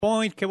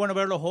Point, qué bueno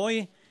verlos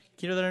hoy.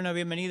 Quiero dar una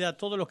bienvenida a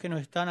todos los que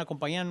nos están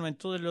acompañando en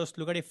todos los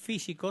lugares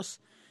físicos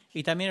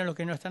y también a los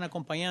que nos están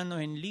acompañando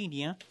en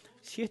línea.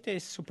 Si esta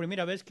es su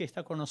primera vez que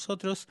está con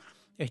nosotros,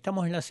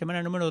 estamos en la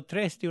semana número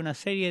 3 de una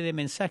serie de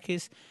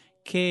mensajes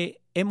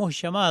que hemos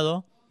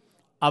llamado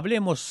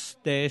Hablemos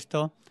de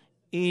esto.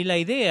 Y la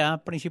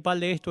idea principal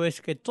de esto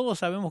es que todos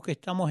sabemos que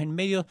estamos en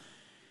medio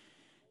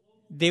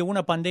de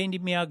una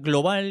pandemia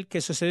global que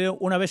sucedió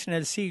una vez en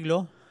el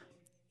siglo,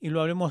 y lo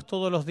hablemos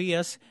todos los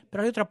días,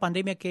 pero hay otra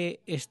pandemia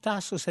que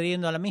está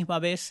sucediendo a la misma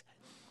vez,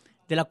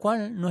 de la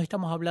cual no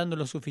estamos hablando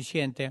lo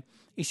suficiente.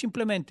 Y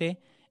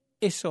simplemente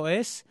eso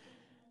es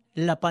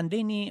la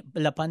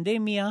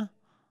pandemia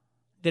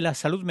de la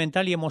salud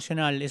mental y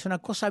emocional. Es una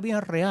cosa bien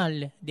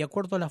real. De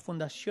acuerdo a la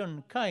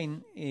Fundación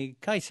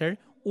Kaiser,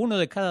 uno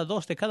de cada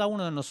dos, de cada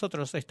uno de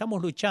nosotros,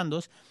 estamos luchando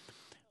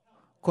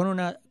con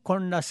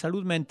la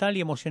salud mental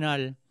y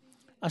emocional.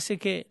 Así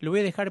que lo voy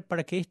a dejar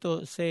para que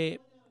esto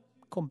se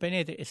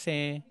compenetre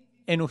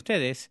en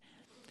ustedes.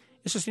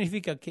 Eso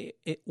significa que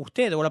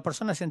usted o la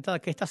persona sentada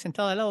que está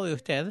sentada al lado de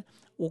usted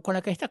o con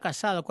la que está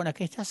casado, con la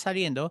que está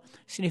saliendo,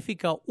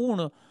 significa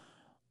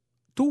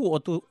tú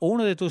o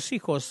uno de tus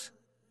hijos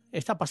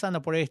está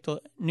pasando por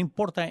esto, no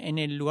importa en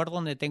el lugar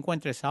donde te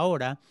encuentres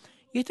ahora.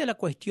 Y esta es la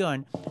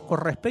cuestión con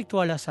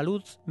respecto a la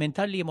salud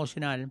mental y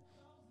emocional.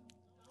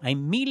 Hay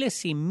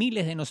miles y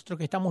miles de nosotros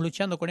que estamos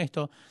luchando con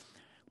esto,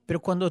 pero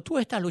cuando tú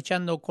estás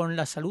luchando con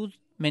la salud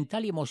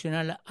mental y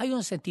emocional, hay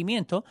un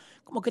sentimiento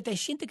como que te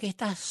sientes que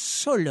estás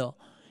solo.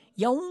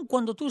 Y aun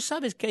cuando tú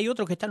sabes que hay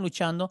otros que están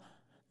luchando,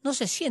 no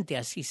se siente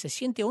así, se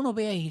siente uno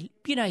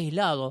bien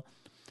aislado.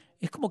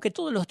 Es como que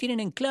todos los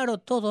tienen en claro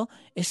todo,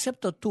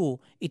 excepto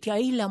tú, y te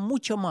aísla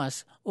mucho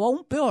más. O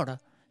aún peor,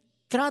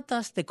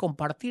 tratas de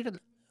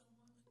compartir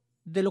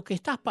de lo que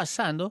estás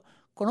pasando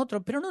con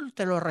otro, pero no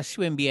te lo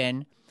reciben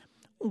bien.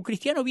 Un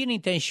cristiano bien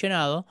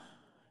intencionado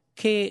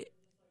que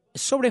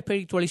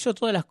sobreespiritualizó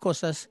todas las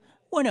cosas,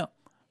 bueno,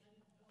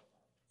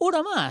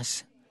 ora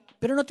más,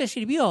 pero no te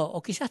sirvió,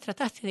 o quizás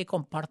trataste de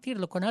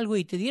compartirlo con algo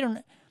y te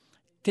dieron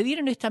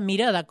esta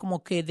mirada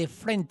como que de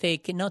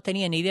frente, que no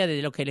tenían idea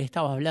de lo que le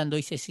estabas hablando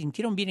y se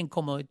sintieron bien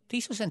incómodos, te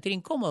hizo sentir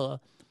incómodo.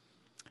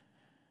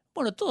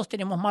 Bueno, todos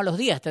tenemos malos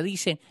días, te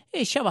dicen,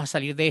 ya vas a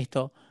salir de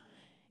esto,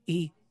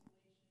 y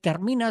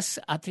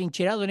terminas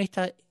atrincherado en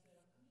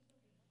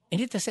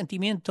este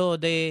sentimiento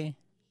de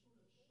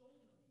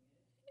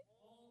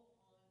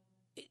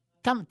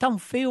tan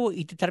feo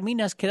y te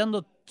terminas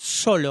quedando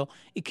solo.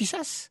 Y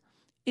quizás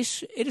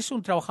eres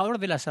un trabajador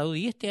de la salud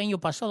y este año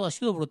pasado ha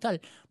sido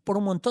brutal por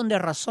un montón de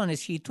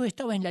razones y tú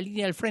estabas en la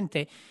línea del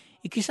frente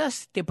y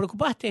quizás te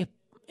preocupaste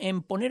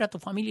en poner a tu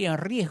familia en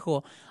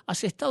riesgo.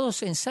 Has estado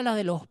en salas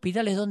de los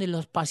hospitales donde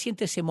los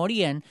pacientes se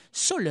morían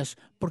solos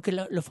porque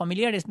los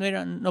familiares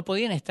no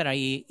podían estar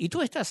ahí. Y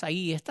tú estás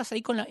ahí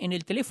en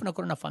el teléfono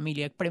con una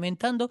familia,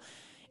 experimentando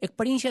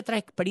experiencia tras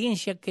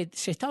experiencia que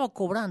se estaba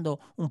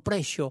cobrando un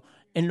precio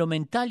en lo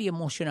mental y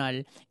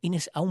emocional, y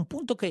a un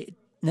punto que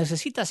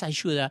necesitas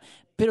ayuda,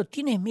 pero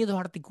tienes miedo a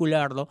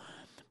articularlo,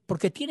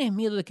 porque tienes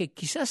miedo de que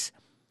quizás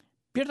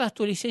pierdas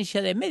tu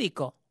licencia de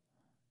médico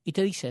y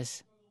te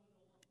dices,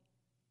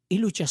 y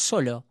luchas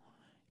solo.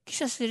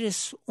 Quizás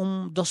eres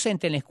un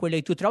docente en la escuela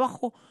y tu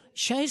trabajo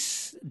ya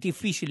es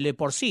difícil de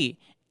por sí.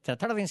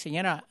 Tratar de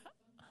enseñar a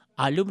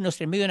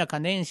alumnos en medio de una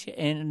cadencia,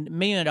 en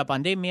medio de la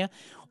pandemia,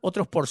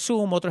 otros por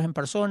Zoom, otros en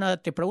persona.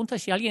 Te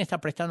preguntas si alguien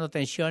está prestando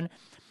atención,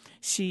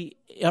 si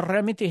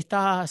realmente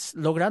estás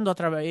logrando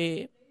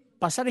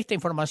pasar esta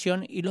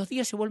información, y los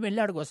días se vuelven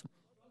largos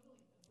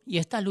y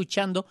estás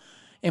luchando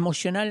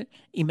emocional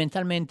y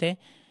mentalmente.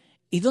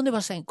 ¿Y dónde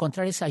vas a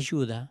encontrar esa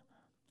ayuda?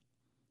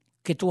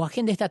 Que tu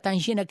agenda está tan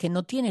llena que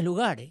no tienes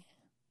lugar.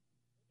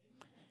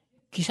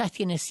 Quizás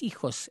tienes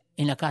hijos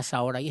en la casa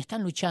ahora y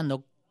están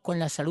luchando con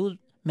la salud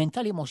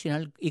mental y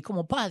emocional, y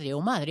como padre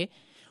o madre,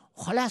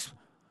 ojalá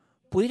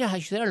pudieras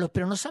ayudarlos,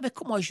 pero no sabes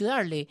cómo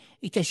ayudarle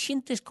y te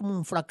sientes como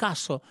un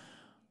fracaso,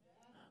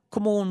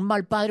 como un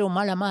mal padre o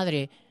mala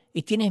madre,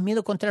 y tienes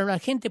miedo contra la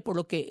gente por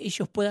lo que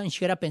ellos puedan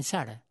llegar a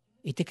pensar,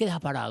 y te quedas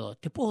parado.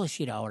 Te puedo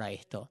decir ahora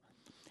esto,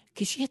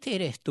 que si este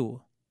eres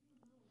tú,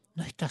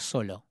 no estás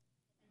solo.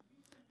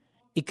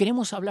 Y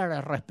queremos hablar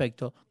al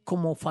respecto,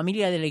 como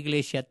familia de la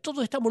iglesia.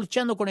 Todos estamos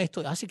luchando con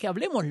esto, así que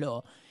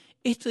hablemoslo.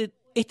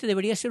 Este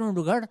debería ser un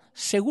lugar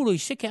seguro, y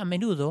sé que a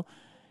menudo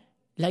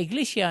la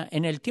iglesia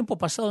en el tiempo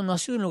pasado no ha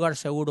sido un lugar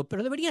seguro,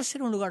 pero debería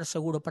ser un lugar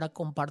seguro para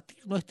compartir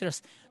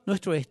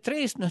nuestro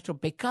estrés, nuestro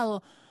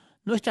pecado,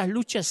 nuestras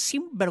luchas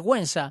sin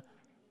vergüenza.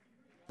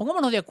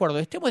 Pongámonos de acuerdo,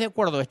 estemos de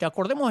acuerdo,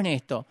 acordemos en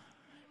esto,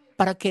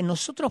 para que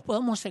nosotros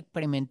podamos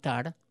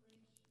experimentar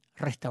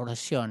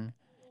restauración,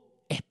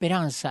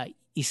 esperanza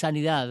y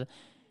sanidad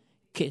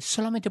que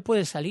solamente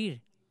puede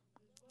salir,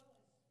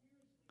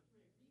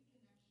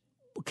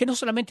 que no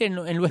solamente en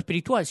lo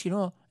espiritual,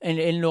 sino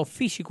en lo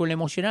físico, en lo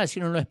emocional,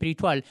 sino en lo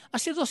espiritual.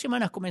 Hace 2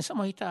 semanas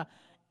comenzamos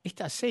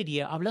esta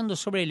serie hablando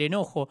sobre el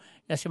enojo.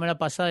 La semana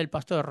pasada el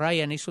pastor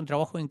Ryan hizo un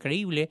trabajo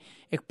increíble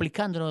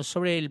explicándonos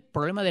sobre el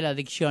problema de la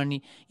adicción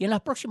y en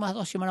las próximas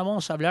 2 semanas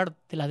vamos a hablar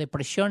de la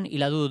depresión y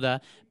la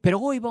duda, pero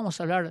hoy vamos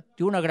a hablar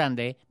de una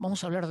grande,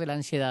 vamos a hablar de la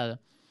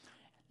ansiedad.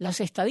 Las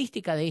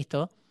estadísticas de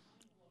esto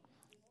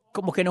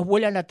como que nos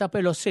vuelan la tapa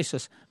de los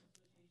sesos.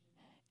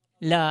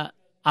 La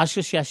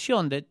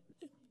asociación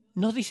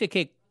nos dice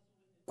que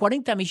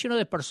 40 millones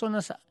de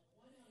personas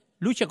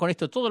luchan con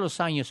esto todos los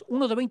años.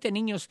 Uno de 20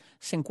 niños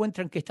se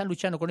encuentran que están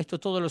luchando con esto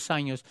todos los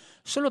años.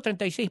 Solo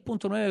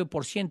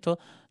 36.9%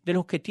 de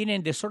los que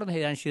tienen desórdenes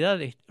de ansiedad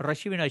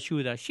reciben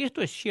ayuda. Si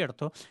esto es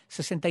cierto,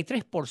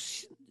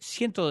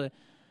 63%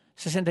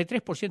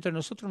 de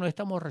nosotros no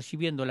estamos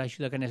recibiendo la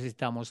ayuda que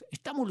necesitamos.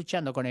 Estamos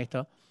luchando con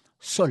esto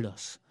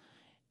solos,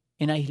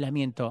 en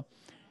aislamiento.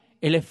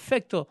 El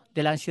efecto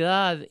de la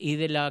ansiedad y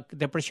de la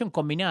depresión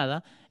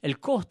combinada, el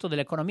costo de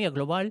la economía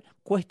global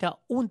cuesta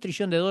 $1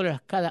 trillón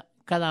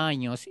cada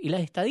año. Y la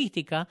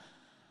estadística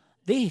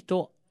de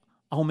esto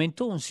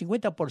aumentó un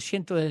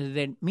 50%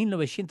 desde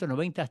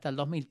 1990 hasta el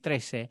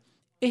 2013.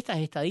 Estas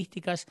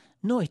estadísticas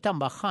no están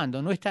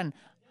bajando, no están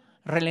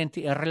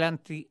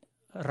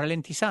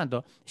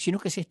ralentizando, sino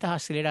que se está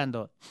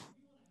acelerando.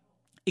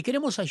 Y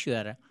queremos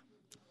ayudar.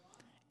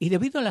 Y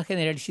debido a la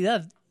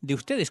generosidad de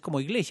ustedes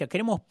como iglesia,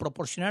 queremos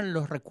proporcionar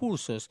los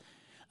recursos.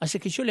 Así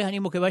que yo les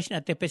animo que vayan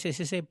a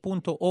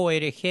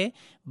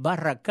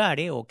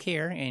tpcc.org/care o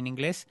care en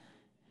inglés.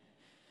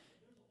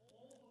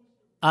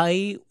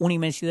 Hay una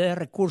inmensidad de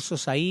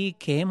recursos ahí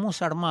que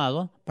hemos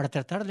armado para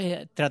tratar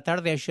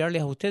de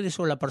ayudarles a ustedes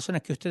o a las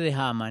personas que ustedes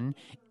aman,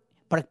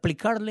 para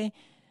explicarle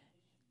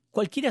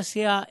cualquiera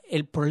sea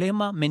el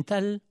problema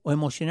mental o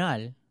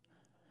emocional.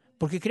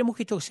 Porque queremos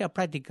que esto sea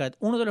práctica.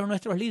 Uno de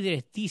nuestros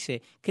líderes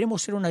dice,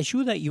 queremos ser una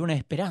ayuda y una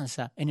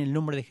esperanza en el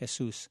nombre de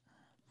Jesús.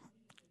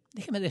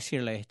 Déjeme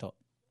decirle esto.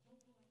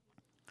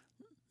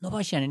 No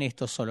vayan en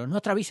esto solo, no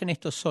atraviesen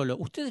esto solo.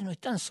 Ustedes no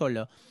están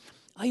solos.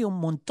 Hay un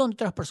montón de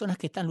otras personas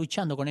que están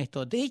luchando con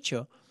esto. De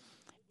hecho,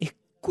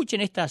 escuchen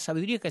esta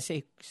sabiduría que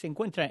se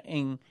encuentra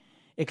en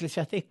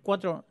Eclesiastés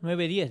 4,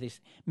 9, 10.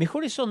 Dice,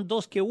 mejores son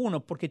 2 que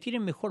 1 porque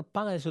tienen mejor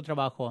paga de su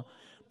trabajo.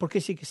 Porque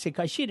si se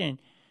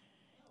cayeren,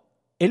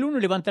 el uno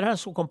levantará a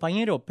su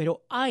compañero,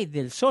 pero ay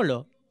del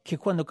solo, que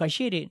cuando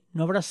cayere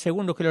no habrá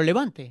segundo que lo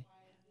levante.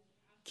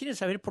 ¿Quieren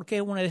saber por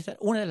qué una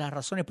de las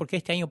razones por qué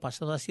este año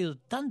pasado ha sido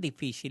tan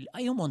difícil?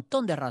 Hay un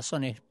montón de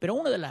razones, pero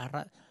una de las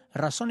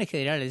razones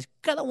generales,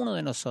 cada uno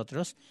de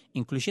nosotros,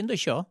 incluyendo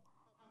yo,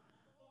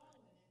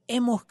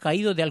 hemos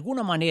caído de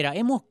alguna manera,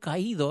 hemos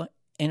caído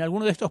en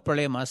alguno de estos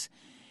problemas,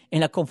 en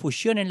la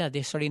confusión, en la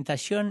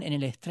desorientación, en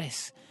el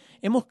estrés.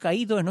 Hemos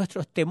caído en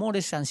nuestros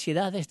temores,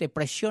 ansiedades,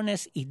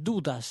 depresiones y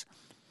dudas.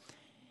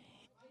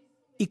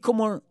 Y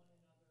como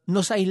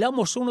nos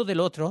aislamos uno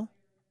del otro,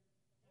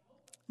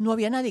 no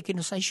había nadie que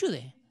nos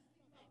ayude.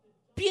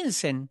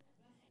 Piensen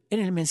en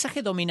el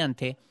mensaje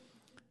dominante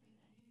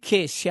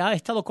que se ha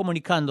estado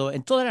comunicando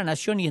en toda la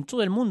nación y en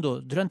todo el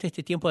mundo durante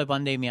este tiempo de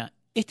pandemia.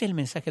 Este es el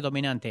mensaje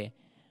dominante.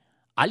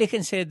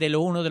 Aléjense de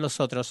lo uno de los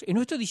otros. Y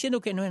no estoy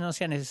diciendo que no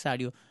sea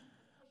necesario.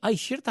 Hay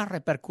ciertas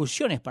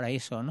repercusiones para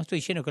eso. No estoy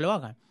diciendo que lo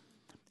hagan.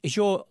 Y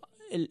yo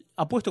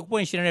apuesto que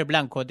pueden llenar el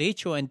blanco. De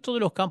hecho, en todos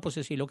los campos,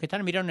 y los que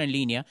están mirando en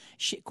línea,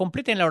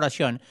 completen la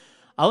oración.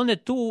 A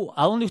donde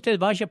usted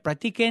vaya,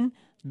 practiquen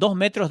 2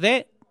 metros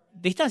de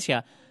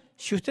distancia.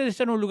 Si usted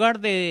está en un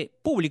lugar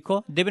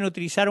público, deben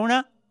utilizar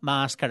una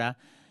máscara.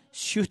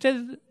 Si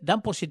usted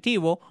dan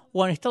positivo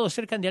o han estado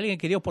cerca de alguien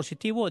que dio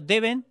positivo,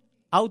 deben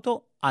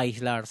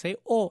aislarse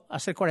o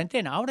hacer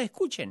cuarentena. Ahora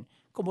escuchen,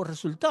 como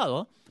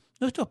resultado,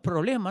 nuestros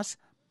problemas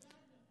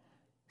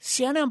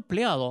se han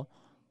ampliado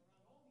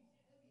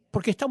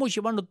porque estamos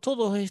llevando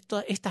todas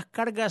estas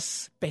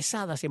cargas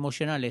pesadas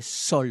emocionales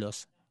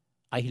solos,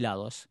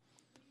 aislados.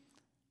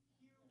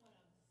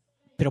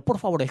 Pero por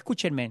favor,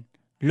 escúchenme,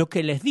 lo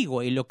que les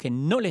digo y lo que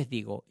no les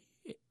digo,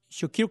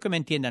 yo quiero que me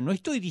entiendan, no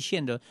estoy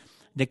diciendo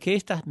de que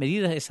estas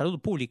medidas de salud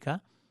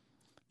pública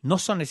no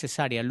son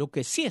necesarias. Lo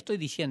que sí estoy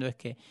diciendo es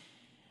que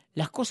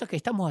las cosas que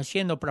estamos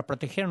haciendo para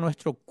proteger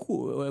nuestro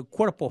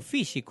cuerpo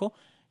físico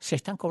se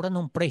están cobrando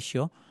un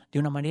precio de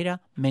una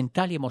manera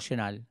mental y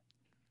emocional.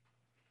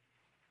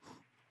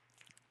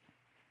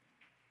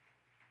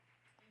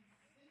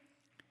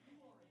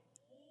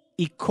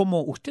 Y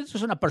como usted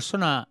es una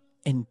persona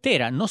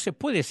entera, no se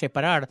puede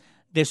separar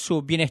de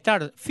su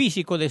bienestar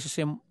físico, de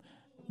su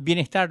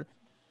bienestar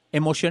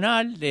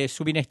emocional, de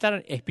su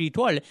bienestar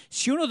espiritual.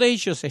 Si uno de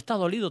ellos está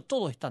dolido,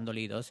 todos están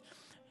dolidos.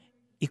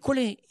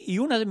 Y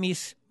una de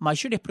mis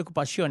mayores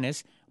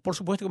preocupaciones, por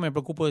supuesto que me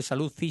preocupo de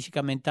salud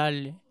física,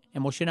 mental,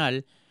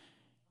 emocional,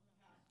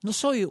 no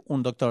soy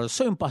un doctor,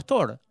 soy un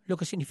pastor, lo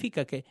que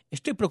significa que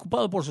estoy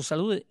preocupado por su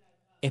salud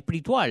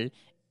espiritual.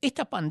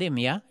 Esta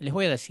pandemia, les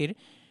voy a decir,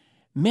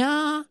 me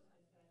ha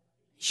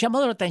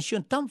llamado la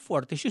atención tan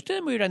fuerte. Si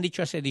ustedes me hubieran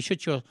dicho hace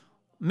 18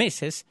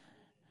 meses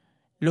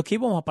lo que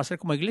íbamos a pasar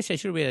como iglesia,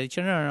 yo hubiera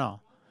dicho,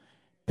 no.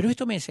 Pero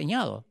esto me ha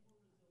enseñado.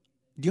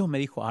 Dios me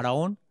dijo,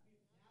 Aarón,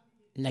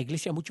 la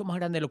iglesia es mucho más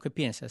grande de lo que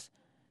piensas.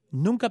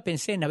 Nunca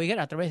pensé en navegar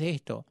a través de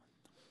esto.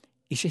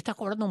 Y se está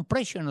cobrando un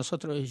precio en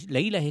nosotros.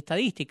 Leí las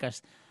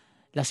estadísticas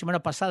la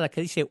semana pasada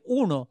que dice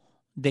 1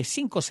 de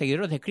 5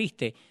 seguidores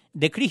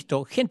de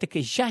Cristo, gente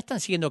que ya están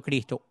siguiendo a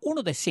Cristo,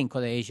 1 de 5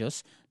 de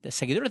ellos, de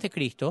seguidores de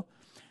Cristo,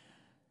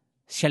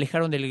 se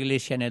alejaron de la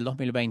iglesia en el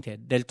 2020,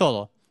 del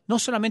todo. No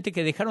solamente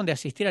que dejaron de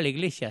asistir a la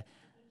iglesia,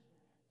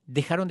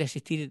 dejaron de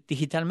asistir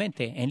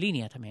digitalmente, en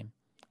línea también.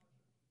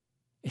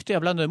 Estoy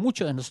hablando de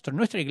muchos de nosotros,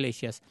 nuestras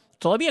iglesias,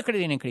 todavía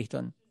creen en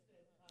Cristo.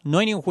 No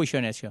hay ningún juicio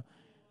en eso.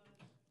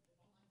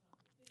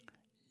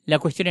 La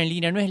cuestión en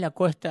línea no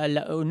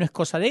es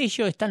cosa de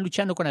ellos, están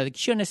luchando con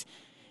adicciones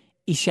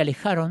y se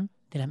alejaron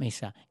de la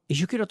mesa. Y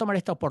yo quiero tomar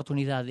esta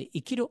oportunidad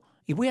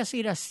y voy a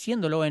seguir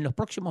haciéndolo en los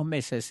próximos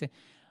meses.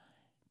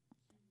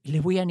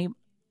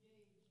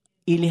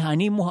 Y les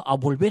animo a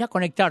volver a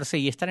conectarse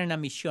y estar en la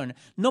misión.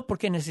 No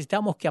porque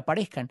necesitamos que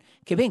aparezcan,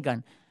 que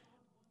vengan,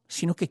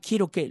 sino que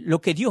quiero que lo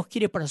que Dios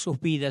quiere para sus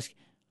vidas,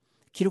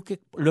 quiero que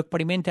lo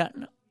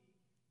experimenten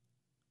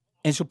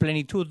en su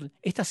plenitud.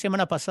 Esta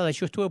semana pasada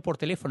yo estuve por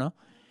teléfono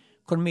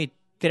con mi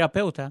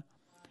terapeuta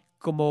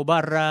como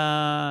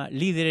 /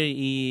 líder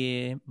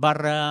y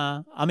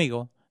 /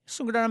 amigo. Es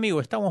un gran amigo.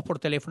 Estábamos por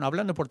teléfono,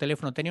 hablando por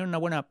teléfono, tenían una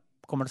buena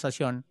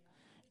conversación,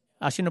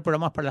 haciendo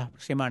programas para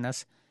las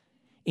semanas.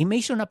 Y me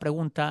hizo una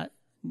pregunta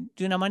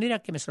de una manera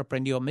que me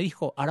sorprendió. Me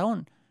dijo,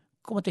 Aarón,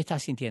 ¿cómo te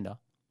estás sintiendo?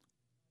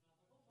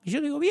 Y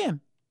yo digo,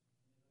 bien.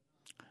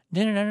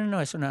 No,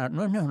 no es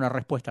una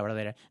respuesta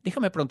verdadera.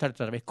 Déjame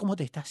preguntarte otra vez, ¿cómo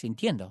te estás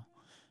sintiendo?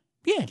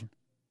 Bien.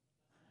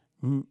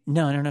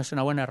 No es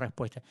una buena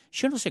respuesta.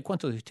 Yo no sé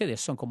cuántos de ustedes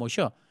son como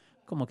yo,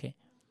 como que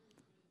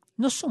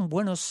no son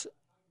buenos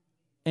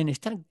en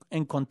estar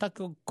en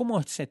contacto,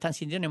 cómo se están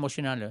sintiendo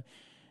emocional.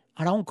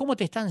 Aarón, ¿cómo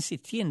te están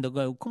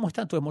sintiendo? ¿Cómo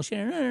están tus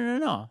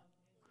emociones? No.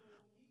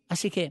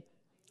 Así que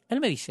él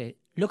me dice,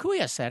 lo que voy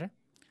a hacer,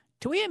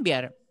 te voy a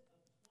enviar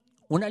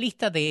una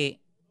lista de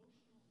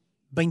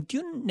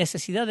 21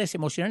 necesidades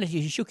emocionales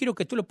y yo quiero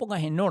que tú lo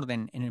pongas en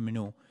orden en el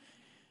menú.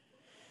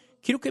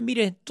 Quiero que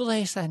mires todas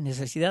esas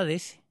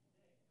necesidades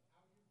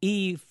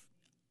y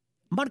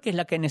marques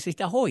la que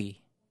necesitas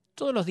hoy,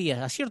 todos los días,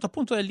 a ciertos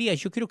puntos del día.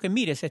 Yo quiero que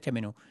mires este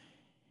menú.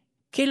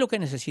 ¿Qué es lo que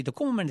necesito?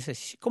 ¿Cómo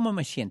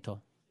me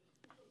siento?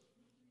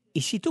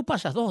 Y si tú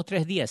pasas 2 o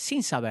 3 días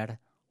sin saber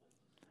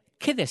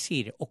qué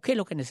decir o qué es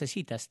lo que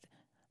necesitas,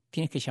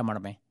 tienes que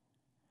llamarme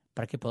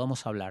para que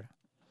podamos hablar.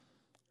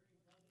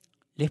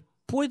 Les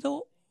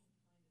puedo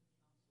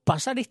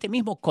pasar este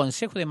mismo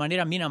consejo de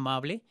manera bien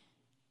amable.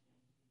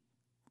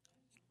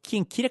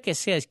 Quien quiera que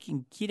seas,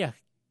 quien quiera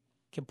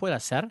que pueda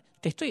ser,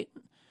 te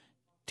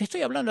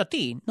estoy hablando a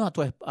ti, no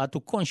a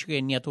tu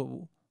cónyuge ni a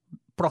tu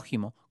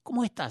prójimo.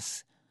 ¿Cómo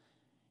estás?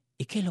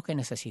 ¿Y qué es lo que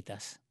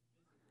necesitas?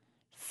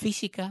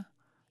 Física,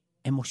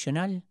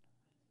 emocional,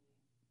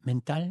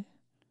 mental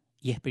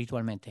y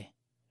espiritualmente.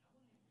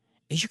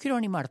 Y yo quiero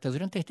animarte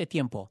durante este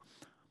tiempo.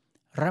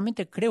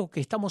 Realmente creo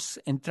que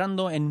estamos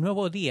entrando en un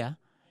nuevo día.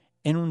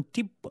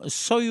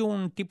 Soy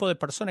un tipo de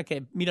persona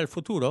que mira el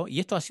futuro, y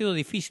esto ha sido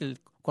difícil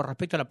con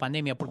respecto a la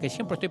pandemia, porque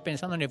siempre estoy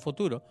pensando en el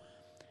futuro.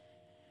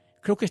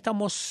 Creo que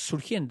estamos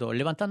surgiendo,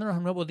 levantándonos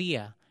un nuevo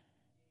día,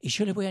 y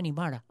yo les voy a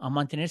animar a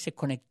mantenerse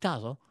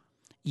conectado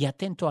y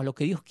atento a lo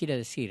que Dios quiere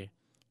decir.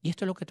 Y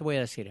esto es lo que te voy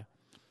a decir.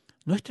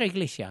 Nuestra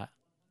iglesia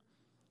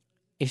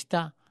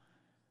está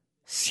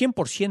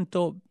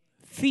 100%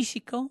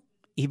 físico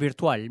y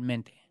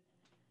virtualmente.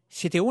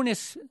 Si te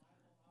unes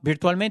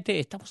virtualmente,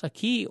 estamos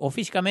aquí, o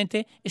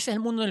físicamente, ese es el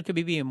mundo en el que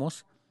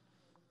vivimos.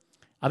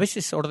 A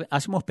veces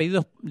hacemos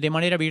pedidos de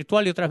manera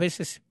virtual y otras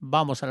veces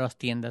vamos a las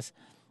tiendas.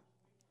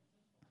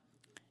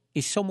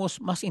 Y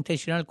somos más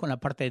intencional con la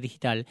parte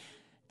digital.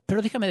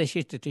 Pero déjame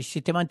decirte,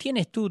 si te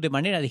mantienes tú de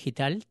manera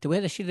digital, te voy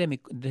a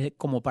decir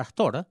como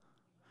pastor,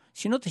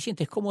 si no te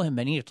sientes cómodo en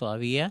venir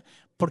todavía,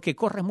 porque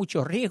corres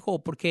mucho riesgo,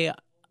 o porque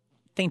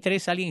te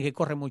interesa alguien que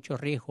corre mucho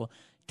riesgo,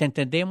 te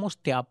entendemos,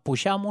 te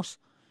apoyamos,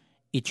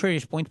 y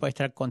Treasure Point va a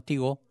estar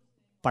contigo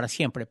para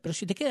siempre. Pero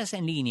si te quedas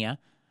en línea,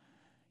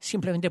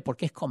 simplemente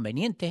porque es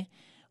conveniente,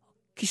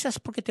 quizás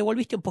porque te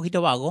volviste un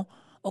poquito vago,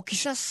 o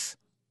quizás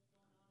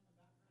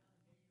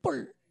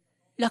por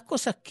las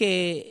cosas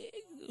que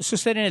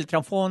suceden en el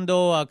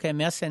trasfondo, a que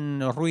me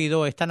hacen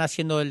ruido, están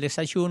haciendo el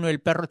desayuno, el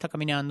perro está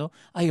caminando,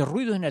 hay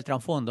ruido en el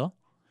trasfondo,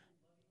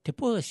 te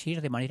puedo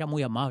decir de manera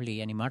muy amable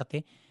y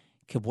animarte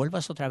que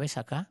vuelvas otra vez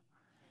acá.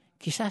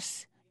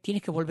 Quizás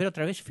tienes que volver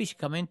otra vez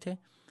físicamente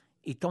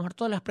y tomar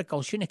todas las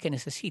precauciones que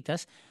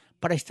necesitas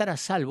para estar a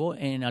salvo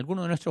en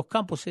alguno de nuestros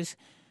campuses.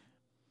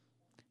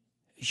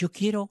 Yo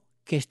quiero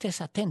que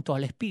estés atento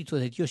al Espíritu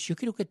de Dios. Yo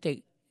quiero que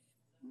te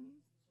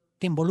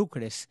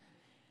involucres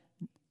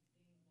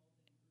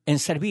en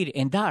servir,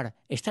 en dar,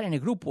 estar en el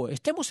grupo.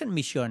 Estemos en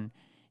misión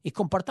y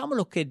compartamos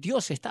lo que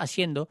Dios está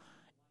haciendo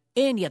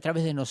en y a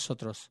través de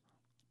nosotros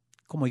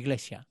como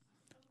iglesia.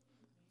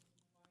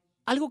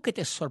 Algo que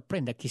te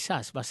sorprenda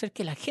quizás va a ser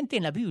que la gente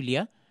en la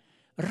Biblia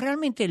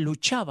realmente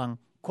luchaban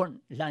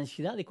con la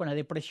ansiedad y con la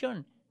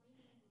depresión.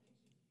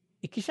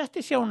 Y quizás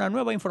te sea una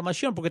nueva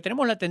información, porque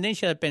tenemos la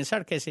tendencia de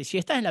pensar que si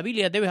estás en la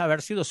Biblia debes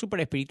haber sido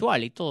súper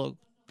espiritual y todo,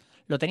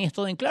 lo tenías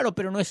todo en claro,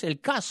 pero no es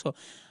el caso.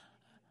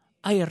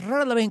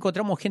 Rara vez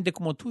encontramos gente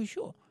como tú y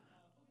yo.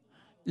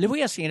 Les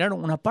voy a señalar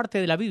una parte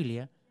de la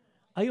Biblia.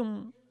 Hay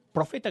un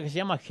profeta que se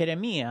llama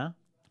Jeremías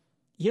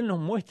y él nos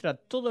muestra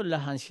todas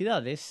las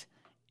ansiedades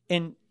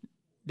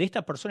de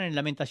esta persona en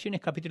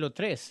Lamentaciones capítulo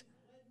 3.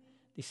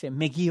 Dice,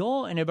 me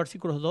guió en el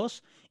versículo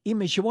 2 y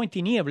me llevó en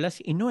tinieblas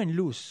y no en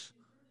luz.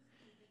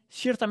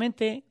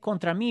 Ciertamente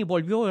contra mí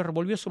volvió y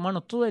revolvió su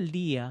mano todo el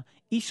día,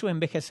 hizo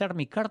envejecer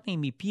mi carne y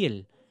mi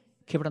piel,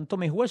 quebrantó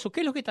mis huesos.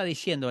 ¿Qué es lo que está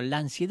diciendo? La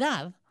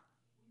ansiedad,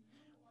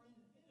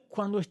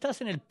 cuando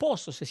estás en el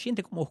pozo, se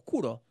siente como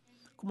oscuro,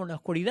 como una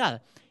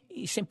oscuridad,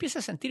 y se empieza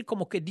a sentir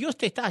como que Dios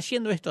te está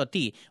haciendo esto a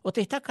ti, o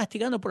te está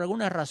castigando por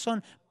alguna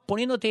razón,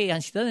 poniéndote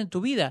ansiedad en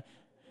tu vida.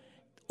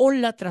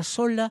 Ola tras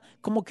ola,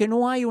 como que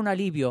no hay un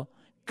alivio.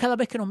 Cada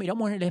vez que nos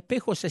miramos en el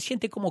espejo se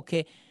siente como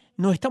que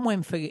nos estamos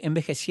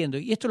envejeciendo.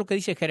 Y esto es lo que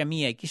dice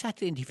Jeremías, y quizás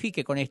te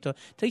identifique con esto.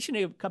 Te dice en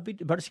el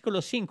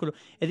versículo 5,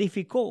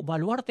 edificó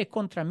baluartes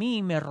contra mí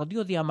y me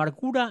rodeó de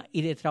amargura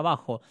y de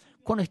trabajo.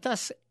 Cuando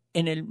estás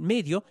en el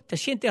medio, te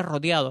sientes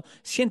rodeado,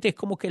 sientes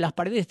como que las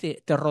paredes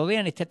te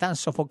rodean y te están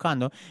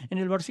sofocando. En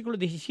el versículo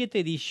 17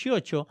 y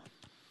 18,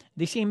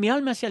 dice, mi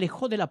alma se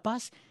alejó de la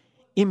paz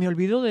y me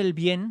olvidó del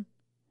bien.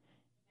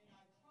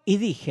 Y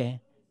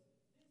dije,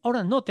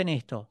 ahora noten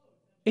esto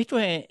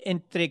es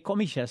entre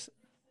comillas,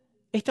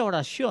 esta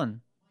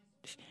oración,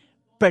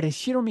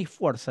 perecieron mis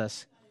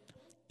fuerzas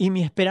y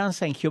mi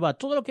esperanza en Jehová.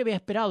 Todo lo que había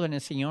esperado en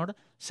el Señor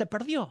se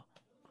perdió.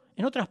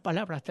 En otras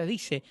palabras, te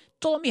dice,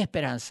 toda mi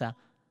esperanza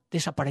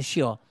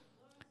desapareció.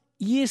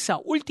 Y esa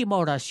última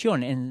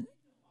oración,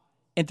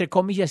 entre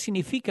comillas,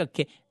 significa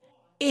que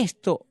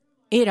esto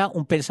era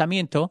un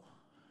pensamiento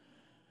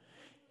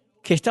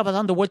que estaba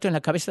dando vuelta en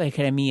la cabeza de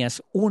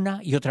Jeremías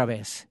una y otra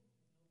vez.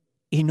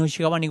 Y no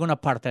llegaba a ninguna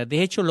parte.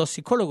 De hecho, los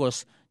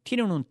psicólogos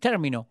tienen un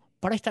término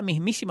para esta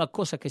mismísima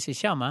cosa que se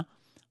llama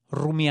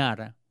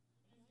rumiar.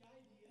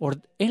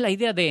 Es la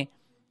idea de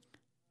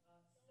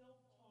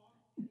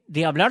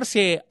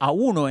hablarse a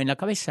uno en la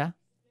cabeza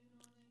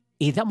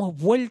y damos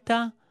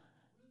vuelta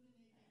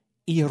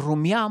y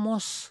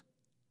rumiamos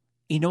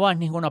y no va a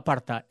ninguna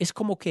parte. Es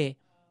como que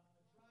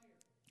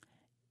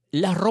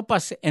las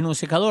ropas en un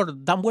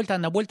secador dan vuelta,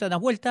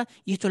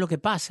 y esto es lo que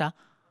pasa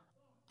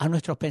a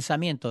nuestros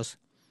pensamientos.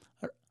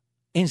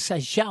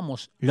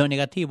 Ensayamos lo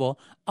negativo.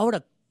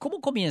 Ahora, ¿cómo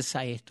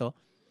comienza esto?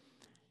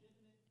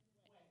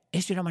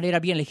 Es de una manera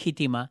bien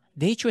legítima.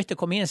 De hecho, esto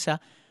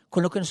comienza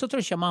con lo que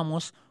nosotros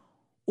llamamos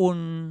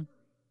una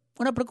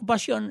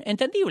preocupación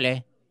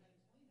entendible.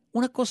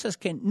 Una cosa es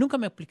que nunca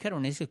me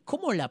explicaron es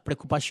cómo la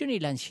preocupación y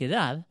la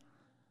ansiedad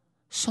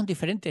son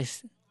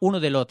diferentes uno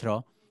del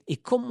otro y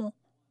cómo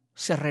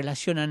se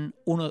relacionan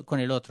uno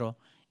con el otro.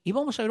 Y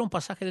vamos a ver un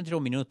pasaje dentro de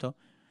un minuto,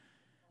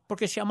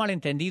 porque se ha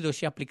malentendido y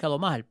se ha aplicado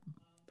mal.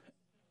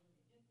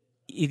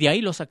 Y de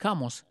ahí lo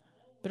sacamos.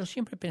 Pero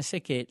siempre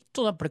pensé que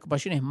toda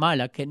preocupación es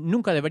mala, que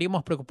nunca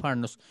deberíamos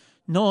preocuparnos.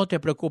 No te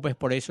preocupes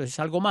por eso, es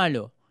algo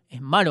malo.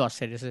 Es malo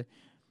hacer eso.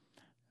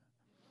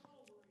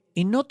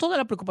 Y no toda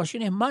la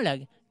preocupación es mala.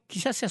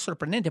 Quizás sea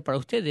sorprendente para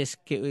ustedes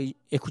que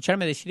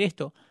escucharme decir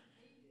esto.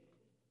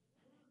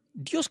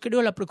 Dios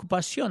creó la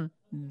preocupación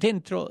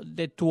dentro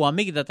de tu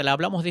amígdala.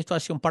 Hablamos de esto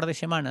hace un par de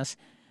semanas.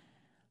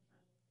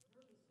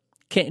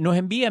 Que nos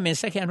envía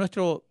mensajes a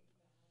nuestro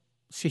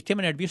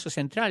sistema nervioso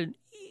central.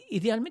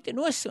 Idealmente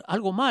no es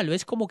algo malo.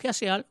 Es como que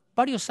hace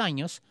varios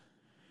años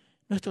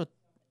nuestro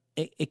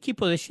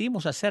equipo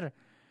decidimos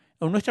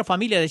nuestra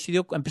familia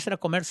decidió empezar a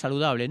comer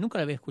saludable. Nunca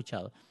lo había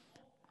escuchado.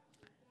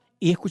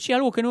 Y escuché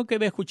algo que nunca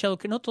había escuchado,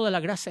 que no toda la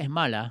grasa es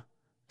mala.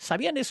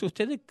 ¿Sabían eso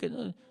ustedes? Que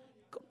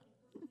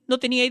no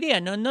tenía idea,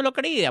 no lo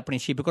creí al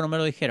principio cuando me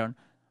lo dijeron.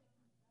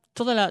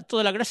 Toda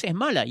la grasa es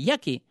mala. Y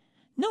aquí,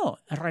 no,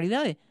 en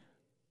realidad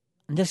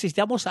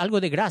necesitamos algo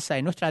de grasa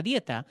en nuestra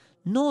dieta.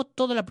 No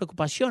toda la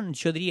preocupación,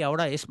 yo diría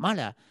ahora, es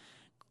mala.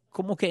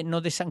 Como que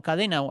nos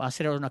desencadena a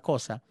hacer una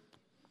cosa.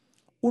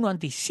 Uno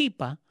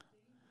anticipa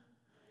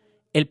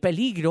el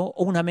peligro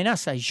o una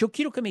amenaza. Yo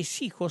quiero que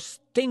mis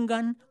hijos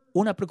tengan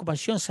una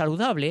preocupación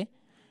saludable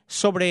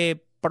sobre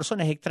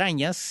personas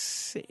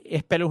extrañas,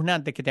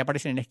 espeluznantes que te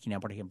aparecen en la esquina,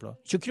 por ejemplo.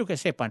 Yo quiero que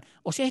sepan.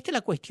 O sea, esta es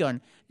la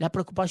cuestión. La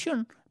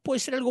preocupación puede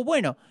ser algo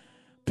bueno,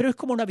 pero es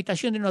como una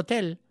habitación de un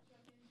hotel.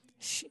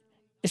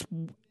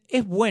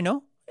 Es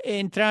bueno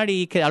entrar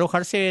y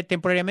alojarse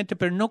temporariamente,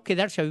 pero no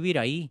quedarse a vivir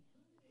ahí.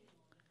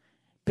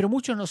 Pero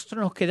muchos de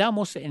nosotros nos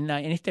quedamos en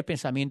este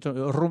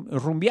pensamiento,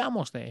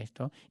 rumbiamos de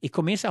esto y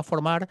comienza a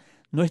formar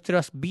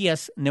nuestras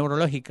vías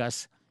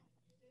neurológicas.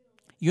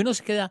 Y uno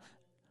se queda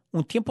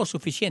un tiempo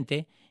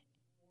suficiente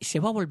y se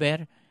va a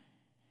volver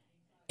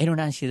en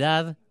una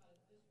ansiedad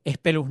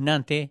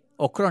espeluznante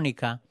o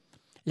crónica.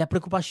 La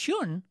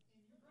preocupación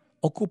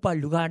ocupa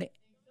lugar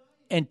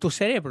en tu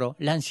cerebro.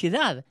 La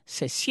ansiedad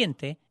se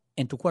siente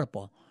en tu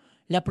cuerpo.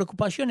 La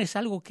preocupación es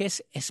algo que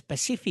es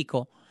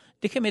específico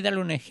Déjeme darle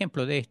un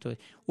ejemplo de esto.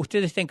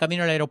 Ustedes están en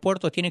camino al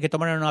aeropuerto, tienen que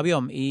tomar un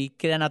avión y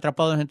quedan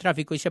atrapados en el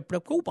tráfico y se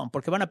preocupan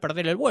porque van a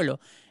perder el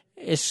vuelo.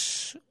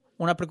 Es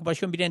una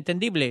preocupación bien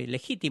entendible,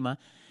 legítima.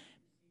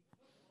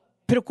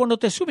 Pero cuando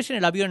te subes en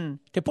el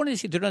avión, te pones el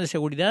cinturón de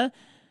seguridad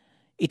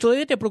y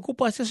todavía te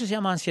preocupas, eso se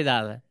llama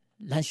ansiedad.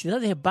 La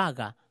ansiedad es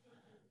vaga.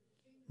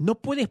 No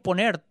puedes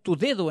poner tu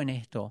dedo en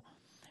esto.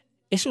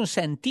 Es un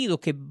sentido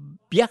que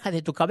viaja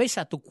de tu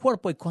cabeza a tu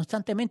cuerpo y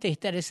constantemente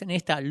estás en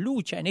esta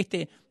lucha, en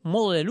este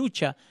modo de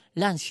lucha.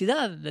 La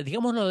ansiedad,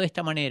 digámoslo de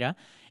esta manera,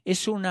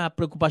 es una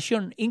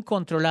preocupación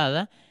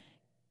incontrolada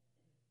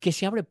que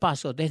se abre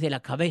paso desde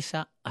la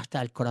cabeza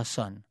hasta el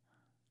corazón.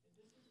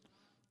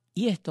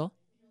 Y esto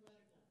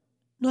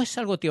no es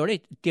algo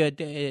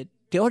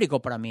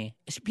teórico para mí,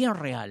 es bien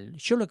real.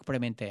 Yo lo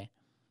experimenté.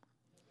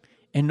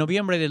 En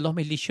noviembre del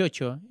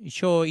 2018,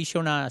 yo hice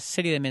una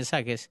serie de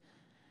mensajes.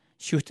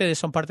 Si ustedes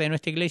son parte de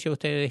nuestra iglesia,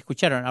 ustedes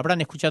habrán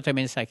escuchado este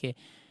mensaje.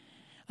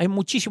 Hay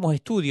muchísimos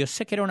estudios.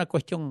 Sé que era una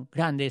cuestión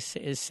grande,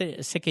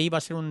 sé que iba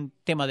a ser un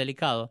tema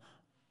delicado.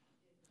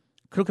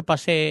 Creo que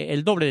pasé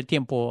el doble de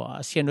tiempo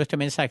haciendo este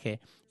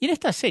mensaje. Y en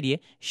esta serie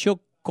yo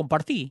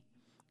compartí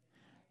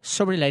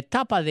sobre la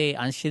etapa de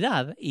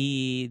ansiedad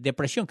y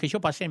depresión que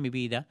yo pasé en mi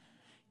vida,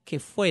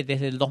 que fue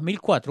desde el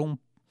 2004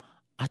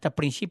 hasta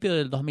principios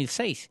del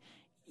 2006.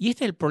 Y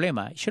este es el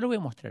problema. Yo lo voy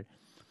a mostrar.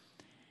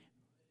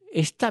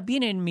 Está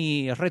bien en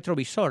mi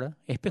retrovisor,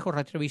 espejo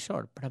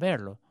retrovisor, para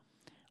verlo.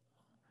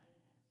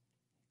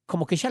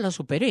 Como que ya lo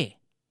superé.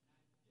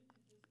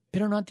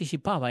 Pero no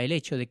anticipaba el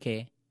hecho de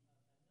que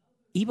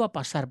iba a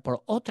pasar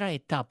por otra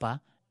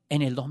etapa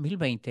en el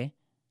 2020.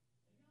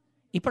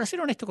 Y para ser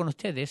honesto con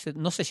ustedes,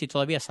 no sé si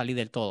todavía salí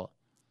del todo.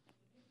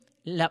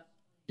 La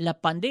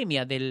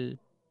pandemia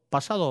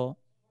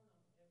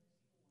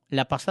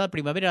la pasada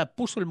primavera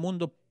puso el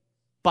mundo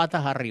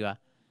patas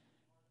arriba.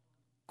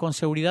 Con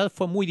seguridad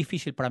fue muy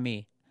difícil para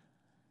mí.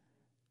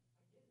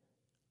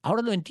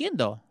 Ahora lo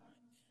entiendo.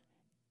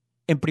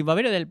 En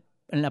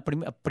la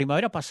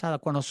primavera pasada,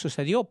 cuando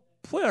sucedió,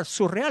 fue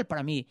surreal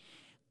para mí.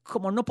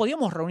 Como no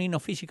podíamos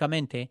reunirnos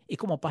físicamente, y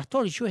como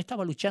pastor yo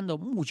estaba luchando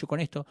mucho con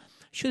esto,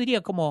 yo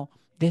diría como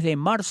desde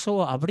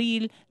marzo,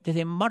 abril,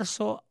 desde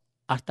marzo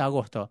hasta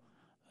agosto.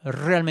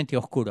 Realmente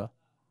oscuro.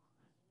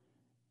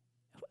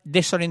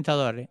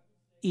 Desorientador.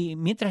 Y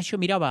mientras yo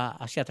miraba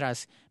hacia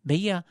atrás,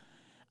 veía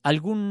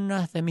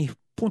algunas de mis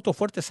puntos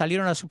fuertes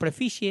salieron a la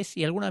superficie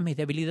y algunas de mis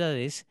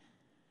debilidades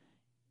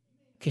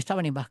que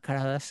estaban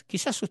enmascaradas.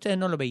 Quizás ustedes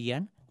no lo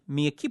veían.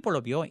 Mi equipo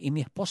lo vio y mi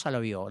esposa lo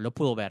vio, lo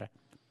pudo ver.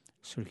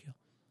 Surgió.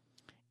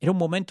 Era un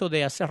momento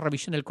de hacer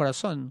revisión del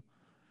corazón.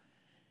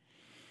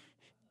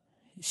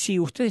 Si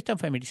ustedes están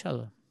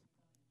familiarizados,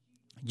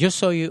 yo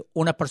soy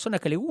una persona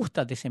que le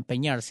gusta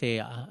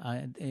desempeñarse,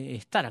 a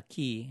estar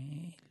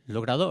aquí,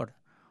 logrador.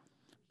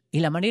 Y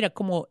la manera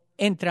como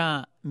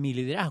entra mi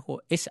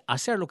liderazgo es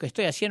hacer lo que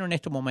estoy haciendo en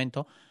este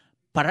momento,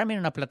 pararme en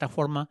una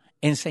plataforma,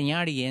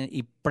 enseñar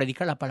y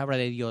predicar la palabra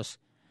de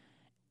Dios.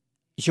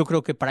 Yo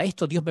creo que para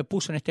esto Dios me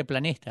puso en este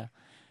planeta.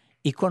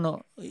 Y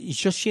cuando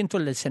yo siento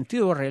el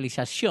sentido de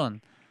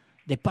realización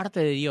de parte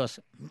de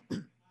Dios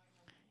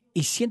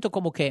y siento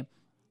como que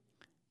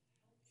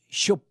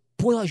yo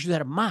puedo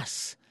ayudar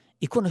más.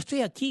 Y cuando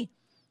estoy aquí,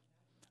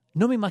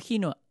 no me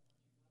imagino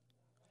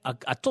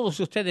a todos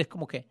ustedes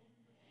como que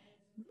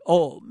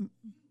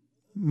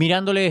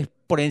mirándoles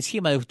por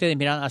encima de ustedes,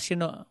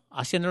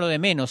 haciéndolo de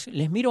menos.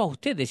 Les miro a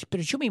ustedes,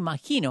 pero yo me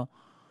imagino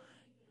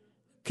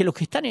que los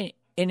que están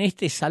en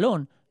este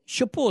salón,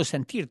 yo puedo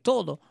sentir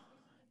todo.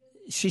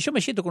 Si yo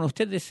me siento con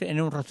ustedes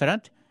en un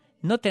restaurante,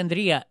 no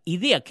tendría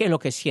idea qué es lo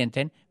que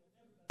sienten,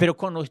 pero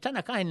cuando están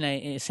acá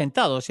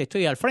sentados,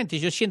 estoy al frente,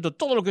 yo siento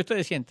todo lo que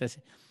ustedes sienten.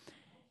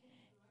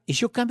 Y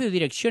yo cambio de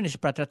direcciones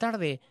para tratar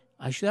de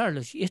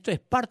ayudarlos. Y esto es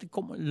parte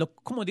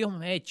como Dios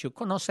me ha hecho.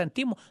 Cuando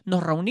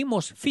nos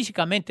reunimos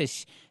físicamente,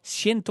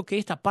 siento que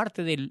esta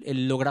parte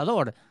del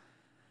logrador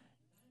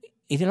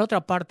y de la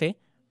otra parte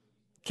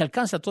que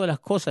alcanza todas las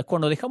cosas.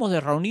 Cuando dejamos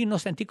de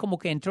reunirnos, sentí como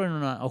que entró en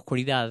una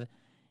oscuridad.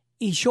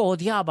 Y yo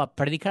odiaba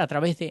predicar a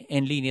través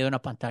en línea de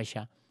una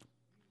pantalla.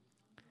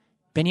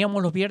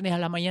 Veníamos los viernes a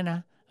la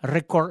mañana,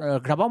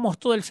 grabamos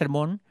todo el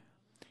sermón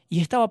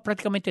y estaba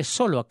prácticamente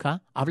solo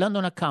acá, hablando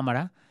a una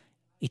cámara,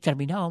 y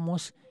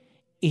terminábamos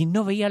y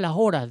no veía las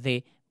horas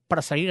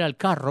para salir al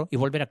carro y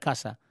volver a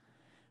casa.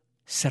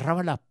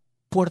 Cerraba la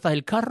puerta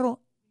del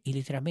carro y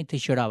literalmente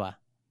lloraba.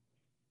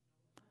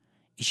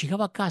 Y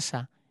llegaba a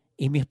casa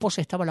y mi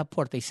esposa estaba a la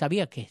puerta y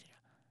sabía qué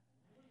era.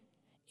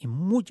 Y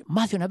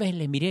más de una vez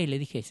le miré y le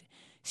dije,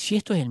 si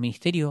esto es el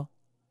ministerio,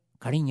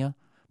 cariño,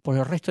 por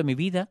el resto de mi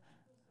vida,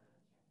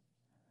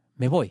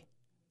 me voy.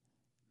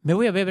 Me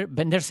voy a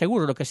vender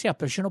seguro, lo que sea,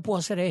 pero yo no puedo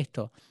hacer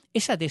esto.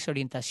 Esa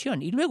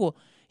desorientación. Y luego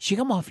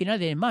llegamos a finales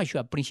de mayo,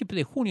 a principios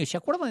de junio. ¿Se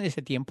acuerdan de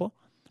ese tiempo?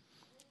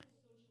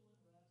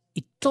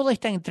 Y toda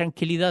esta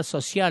intranquilidad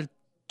social,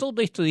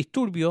 todo esto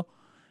disturbio,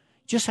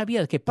 yo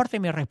sabía que parte de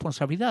mi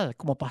responsabilidad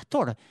como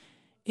pastor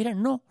era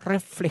no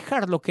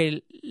reflejar lo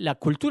que la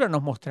cultura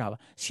nos mostraba,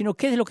 sino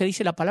qué es lo que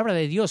dice la palabra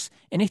de Dios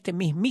en este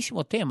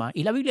mismísimo tema.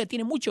 Y la Biblia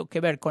tiene mucho que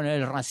ver con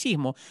el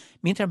racismo.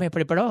 Mientras me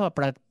preparaba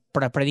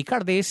para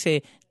predicar de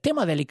ese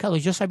tema delicado,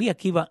 yo sabía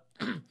que iba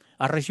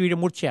a recibir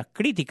muchas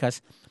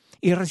críticas,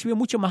 y recibí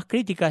mucho más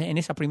críticas en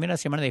esa primera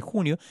semana de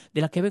junio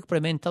de las que he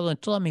experimentado en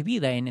toda mi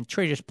vida en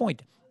Traders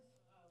Point.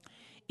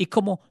 Y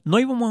como no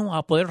íbamos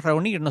a poder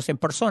reunirnos en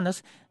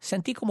personas,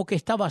 sentí como que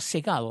estaba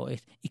cegado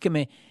y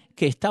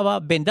que estaba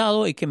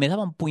vendado y que me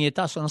daban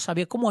puñetazos. No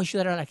sabía cómo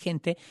ayudar a la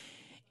gente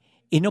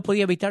y no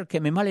podía evitar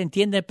que me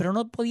malentiendan, pero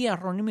no podía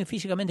reunirme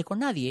físicamente con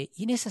nadie.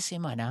 Y en esa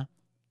semana,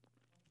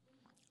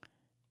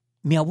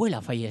 mi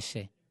abuela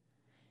fallece.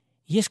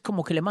 Y es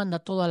como que le manda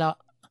todo a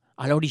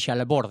la orilla,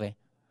 al borde.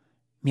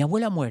 Mi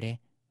abuela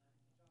muere.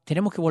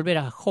 Tenemos que volver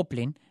a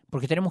Joplin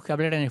porque tenemos que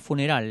hablar en el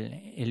funeral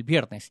el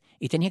viernes.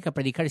 Y tenía que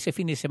predicar ese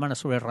fin de semana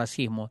sobre el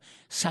racismo.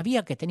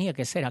 Sabía que tenía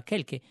que ser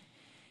aquel que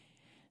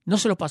no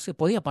se lo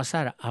podía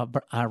pasar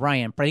a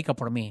Ryan, predica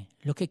por mí.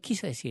 Lo que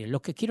quise decir,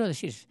 lo que quiero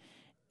decir,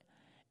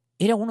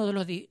 era uno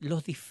de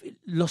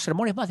los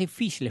sermones más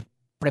difíciles,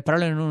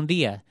 prepararlo en un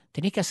día.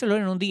 Tenía que hacerlo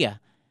en un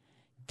día.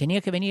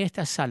 Tenía que venir a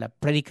esta sala,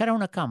 predicar a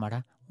una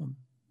cámara,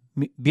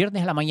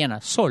 viernes a la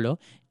mañana, solo.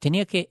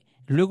 Tenía que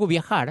luego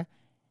viajar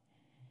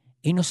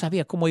y no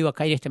sabía cómo iba a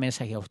caer este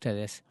mensaje a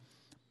ustedes.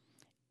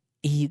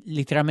 Y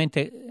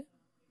literalmente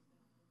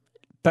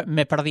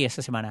me perdí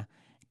esa semana.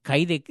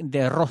 Caí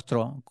de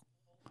rostro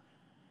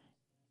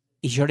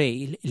y lloré.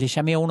 Y le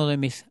llamé a uno de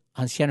mis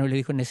ancianos y le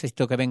dijo,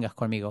 necesito que vengas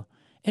conmigo.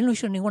 Él no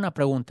hizo ninguna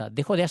pregunta.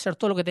 Dejó de hacer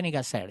todo lo que tenía que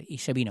hacer y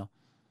se vino.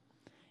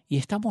 Y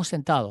estamos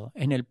sentados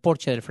en el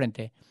porche del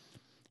frente.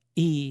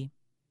 Y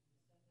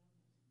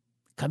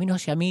caminó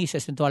hacia mí y se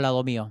sentó al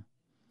lado mío.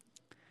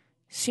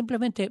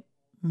 Simplemente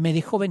me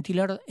dejó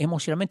ventilar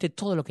emocionalmente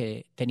todo lo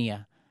que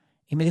tenía.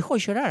 Y me dejó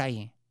llorar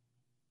ahí.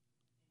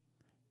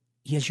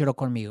 Y él lloró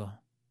conmigo.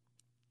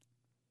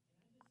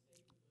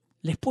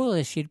 Les puedo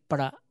decir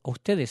para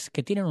ustedes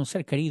que tienen un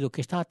ser querido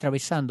que está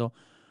atravesando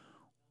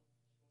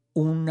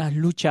una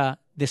lucha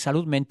de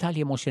salud mental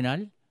y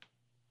emocional,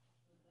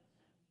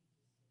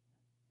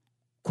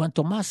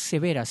 cuanto más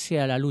severa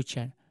sea la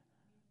lucha,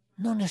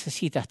 no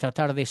necesitas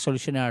tratar de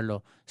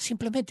solucionarlo.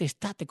 Simplemente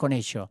estate con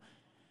ellos.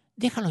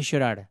 Déjalos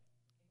llorar.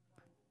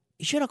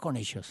 Y llora con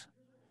ellos.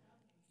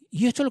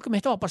 Y esto es lo que me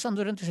estaba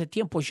pasando durante ese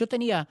tiempo. Yo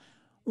tenía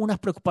unas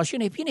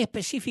preocupaciones bien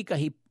específicas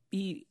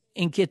y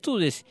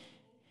inquietudes.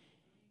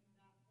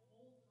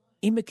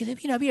 Y me quedé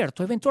bien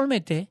abierto.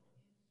 Eventualmente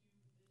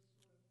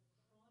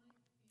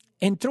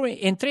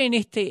entré en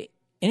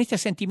este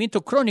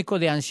sentimiento crónico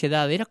de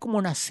ansiedad. Era como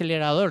un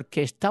acelerador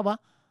que estaba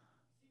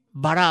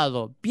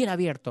varado, bien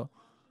abierto.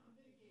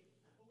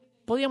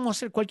 Podíamos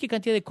hacer cualquier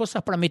cantidad de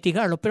cosas para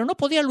mitigarlo, pero no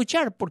podía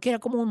luchar porque era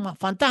como un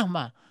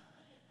fantasma.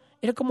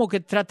 Era como que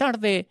tratar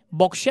de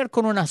boxear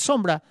con una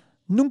sombra.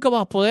 Nunca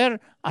vas a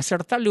poder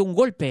acertarle un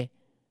golpe.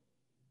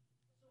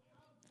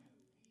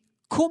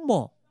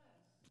 ¿Cómo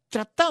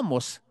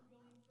tratamos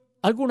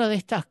alguna de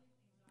estas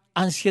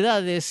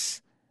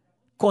ansiedades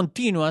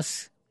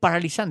continuas,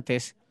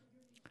 paralizantes?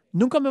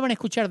 Nunca me van a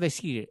escuchar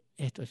decir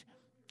esto.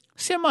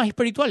 Sean más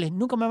espirituales,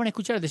 nunca me van a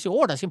escuchar decir,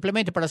 ora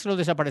simplemente para hacerlo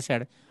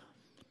desaparecer.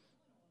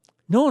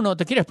 No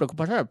te quieres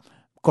preocupar,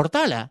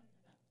 cortala.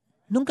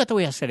 Nunca te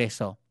voy a hacer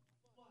eso.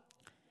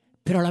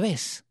 Pero a la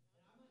vez,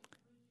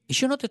 y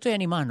yo no te estoy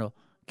animando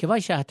que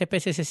vayas a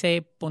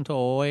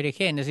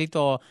tpccc.org,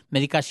 necesito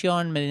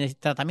medicación,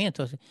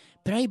 tratamientos,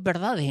 pero hay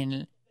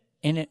verdades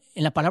en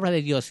la palabra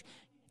de Dios.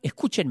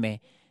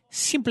 Escúchenme,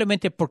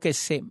 simplemente porque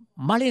se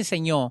mal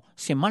enseñó,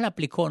 se mal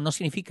aplicó, no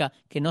significa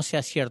que no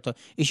sea cierto.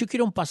 Y yo quiero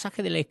ir a un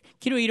pasaje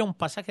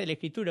de la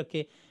Escritura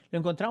que lo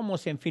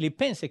encontramos en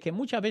Filipenses, que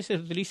muchas veces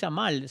lo utiliza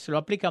mal, se lo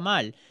aplica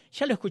mal.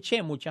 Ya lo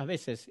escuché muchas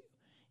veces.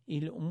 Y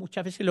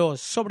muchas veces lo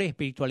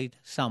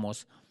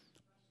sobreespiritualizamos.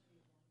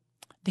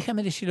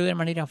 Déjame decirlo de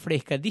manera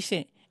fresca.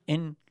 Dice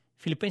en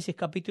Filipenses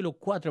capítulo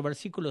 4,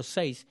 versículo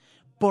 6,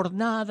 por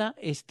nada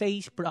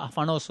estéis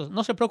afanosos.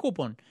 No se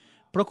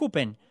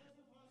preocupen.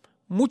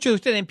 Muchos de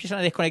ustedes empiezan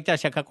a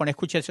desconectarse acá con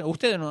escuchas.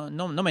 Ustedes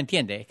no me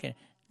entienden. Es que,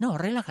 no,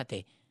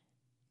 relájate.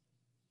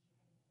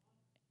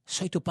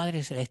 Soy tu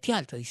Padre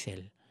Celestial, te dice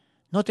Él.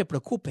 No te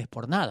preocupes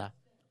por nada,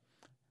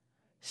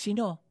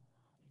 sino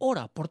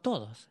ora por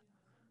todos.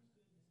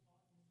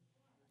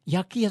 Y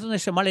aquí es donde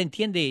se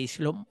malentiende y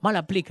se lo mal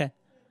aplica.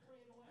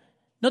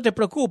 No te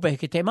preocupes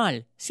que esté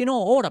mal,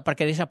 sino ora para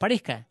que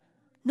desaparezca.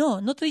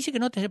 No te dice que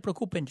no te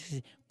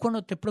preocupes.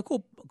 Cuando te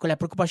preocupes, con la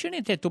preocupación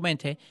entre tu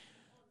mente,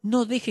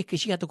 no dejes que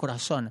llegue a tu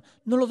corazón.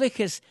 No lo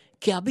dejes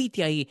que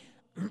habite ahí.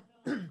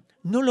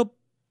 No lo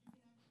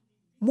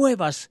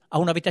muevas a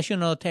una habitación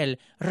en un hotel.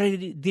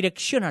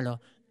 Redirecciónalo.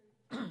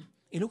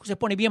 Y luego se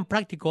pone bien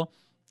práctico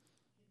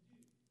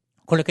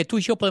con lo que tú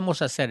y yo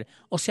podemos hacer.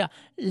 O sea,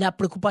 la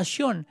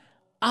preocupación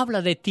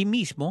habla de ti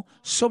mismo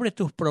sobre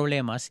tus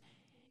problemas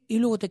y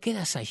luego te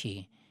quedas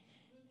allí.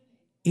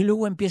 Y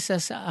luego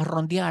empiezas a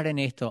rondar en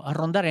esto.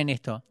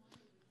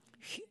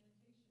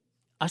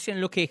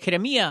 Hacen lo que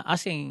Jeremías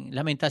hace en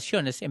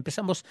Lamentaciones.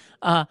 Empezamos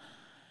a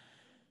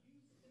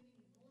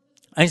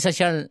a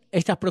ensayar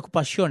estas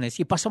preocupaciones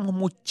y pasamos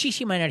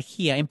muchísima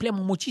energía,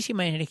 empleamos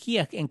muchísima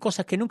energía en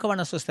cosas que nunca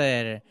van a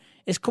suceder.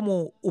 Es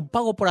como un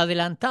pago por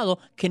adelantado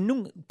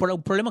por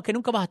un problema que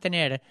nunca vas a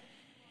tener.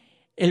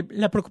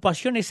 La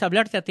preocupación es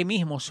hablarte a ti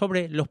mismo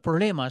sobre los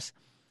problemas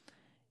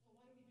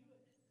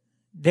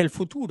del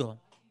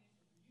futuro.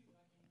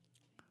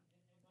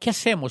 ¿Qué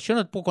hacemos? Yo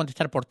no puedo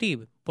contestar por ti,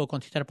 puedo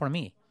contestar por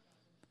mí.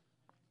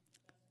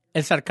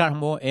 El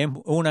sarcasmo es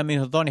uno de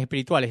mis dones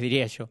espirituales,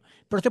 diría yo.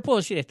 Pero te puedo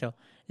decir esto.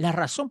 La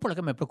razón por la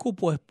que me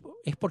preocupo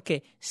es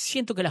porque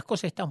siento que las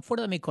cosas están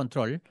fuera de mi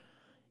control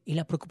y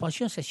la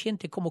preocupación se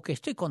siente como que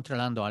estoy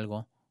controlando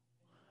algo.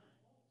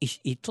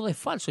 Y todo es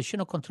falso, yo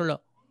no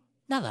controlo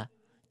nada.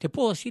 Te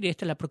puedo decir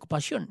esto, la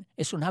preocupación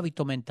es un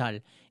hábito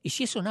mental. Y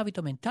si es un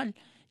hábito mental,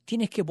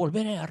 tienes que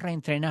volver a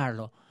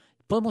reentrenarlo.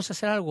 Podemos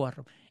hacer algo.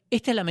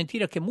 Esta es la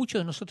mentira que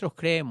muchos de nosotros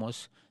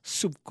creemos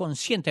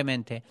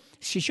subconscientemente.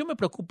 Si yo me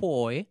preocupo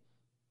hoy,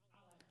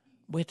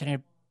 voy a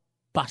tener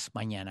paz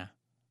mañana.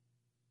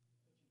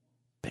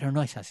 Pero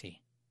no es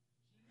así.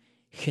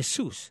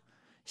 Jesús,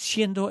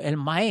 siendo el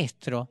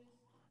maestro,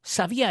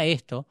 sabía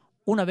esto.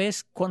 Una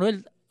vez cuando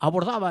él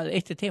abordaba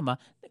este tema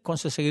con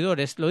sus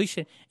seguidores, lo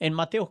dice en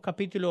Mateo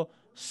capítulo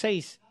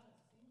 6.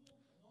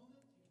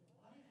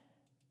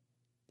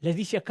 Les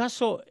dice,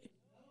 ¿acaso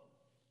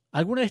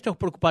alguna de estas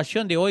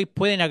preocupaciones de hoy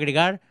pueden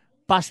agregar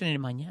paz en el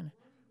mañana?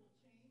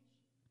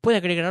 ¿Puede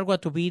agregar algo a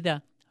tu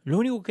vida? Lo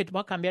único que te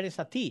va a cambiar es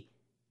a ti.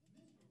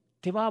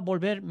 Te va a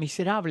volver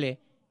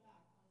miserable.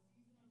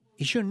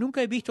 Y yo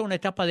nunca he visto una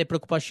etapa de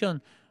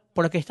preocupación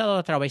por la que he estado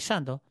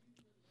atravesando.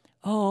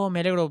 Oh,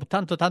 me alegro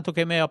tanto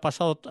que me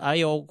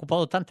haya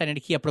ocupado tanta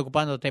energía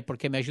preocupándote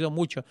porque me ayudó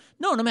mucho.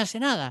 No me hace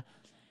nada.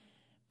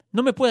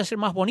 No me puede hacer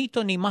más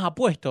bonito ni más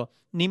apuesto,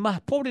 ni más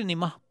pobre ni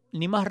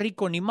más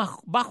rico, ni más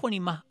bajo ni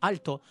más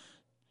alto.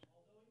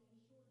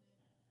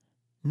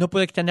 No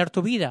puede extender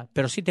tu vida,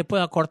 pero sí te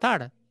puede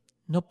acortar.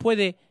 No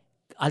puede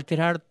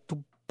alterar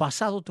tu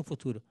pasado, tu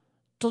futuro.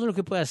 Todo lo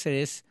que puede hacer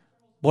es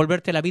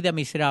volverte la vida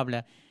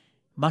miserable.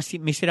 Más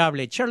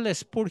miserable.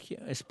 Charles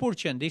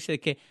Spurgeon dice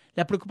que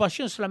la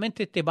preocupación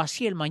solamente te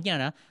vacía el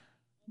mañana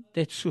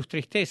de sus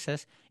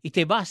tristezas y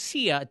te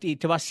vacía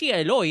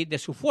el hoy de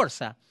su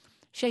fuerza.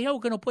 Si hay algo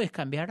que no puedes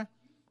cambiar,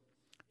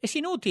 es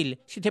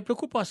inútil. Si te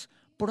preocupas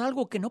por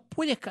algo que no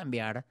puedes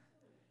cambiar,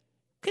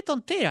 ¡qué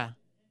tontera!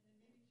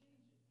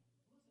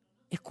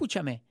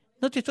 Escúchame,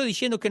 no te estoy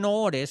diciendo que no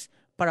ores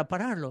para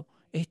pararlo.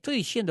 Estoy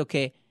diciendo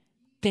que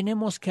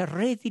tenemos que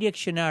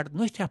redireccionar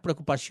nuestras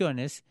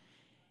preocupaciones.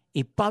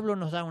 Y Pablo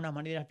nos da unas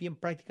maneras bien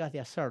prácticas de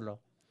hacerlo.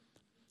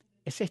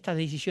 Es esta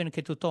decisión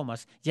que tú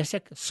tomas, ya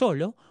sea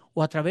solo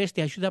o a través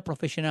de ayuda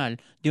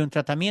profesional, de un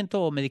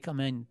tratamiento o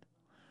medicamento.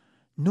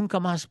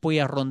 Nunca más voy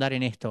a rondar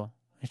en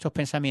estos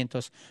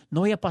pensamientos. No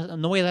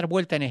voy a dar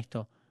vuelta en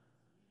esto,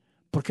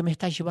 porque no me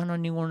está llevando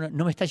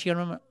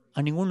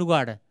a ningún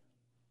lugar.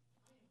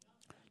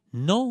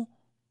 No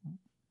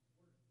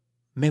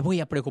me voy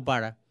a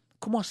preocupar.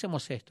 ¿Cómo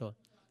hacemos esto?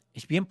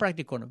 Es bien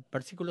práctico, ¿no?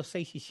 Versículos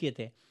 6 y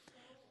 7.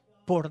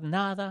 Por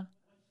nada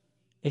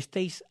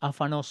estéis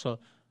afanosos,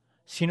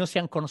 si no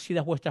sean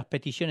conocidas vuestras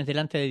peticiones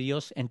delante de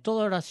Dios en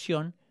toda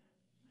oración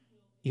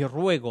y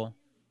ruego.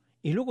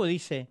 Y luego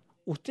dice,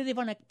 ustedes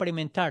van a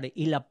experimentar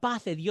y la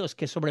paz de Dios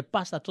que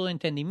sobrepasa todo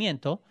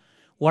entendimiento,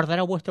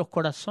 guardará vuestros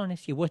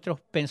corazones y vuestros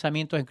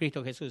pensamientos en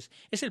Cristo Jesús.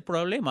 Es el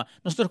problema.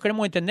 Nosotros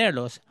queremos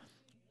entenderlos.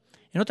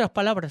 En otras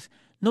palabras,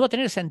 no va a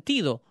tener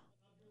sentido,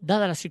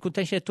 dada la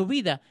circunstancia de tu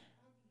vida.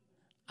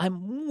 Hay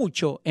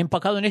mucho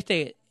empacado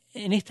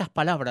en estas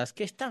palabras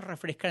que es tan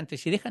refrescante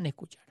si dejan de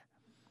escuchar.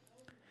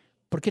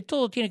 Porque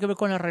todo tiene que ver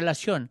con la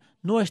relación,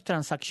 no es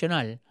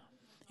transaccional.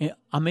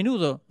 A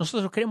menudo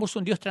nosotros queremos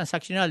un Dios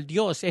transaccional.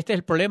 Dios, este es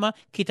el problema,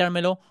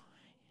 quítármelo.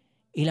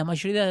 Y la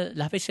mayoría de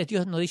las veces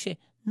Dios nos dice,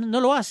 no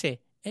lo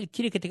hace. Él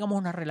quiere que tengamos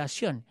una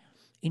relación.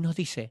 Y nos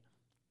dice,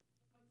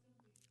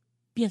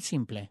 bien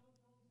simple,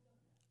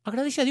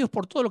 agradece a Dios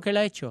por todo lo que Él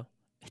ha hecho.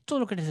 Es todo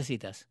lo que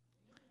necesitas.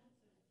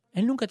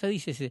 Él nunca te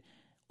dice,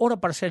 ora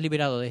para ser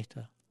liberado de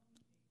esto.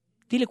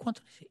 Dile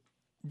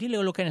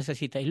lo que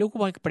necesita y luego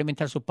vas a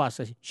experimentar sus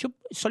pasos. Yo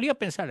solía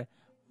pensar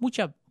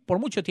por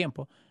mucho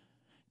tiempo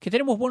que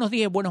tenemos buenos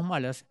días y buenos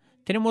malos.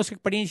 Tenemos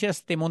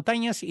experiencias de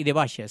montañas y de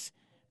valles.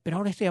 Pero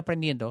ahora estoy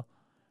aprendiendo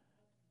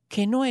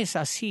que no es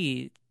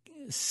así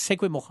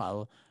seco y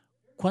mojado.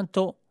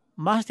 Cuanto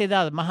más de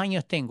edad, más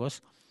años tengo,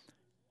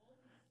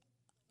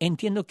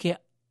 entiendo que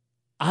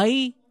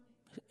hay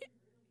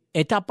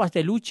etapas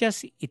de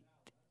luchas y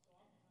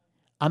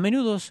a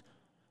menudo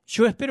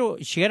yo espero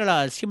llegar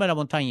al cima de la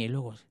montaña y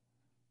luego.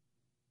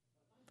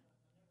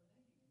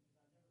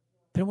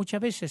 Pero muchas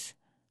veces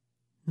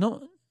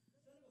no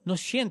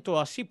siento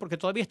así porque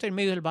todavía estoy en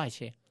medio del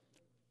valle.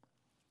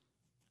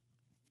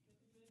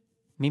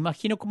 Me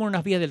imagino como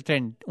unas vías del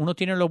tren. Uno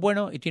tiene lo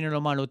bueno y tiene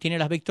lo malo. Tiene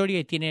las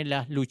victorias y tiene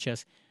las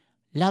luchas.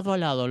 Lado a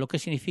lado, lo que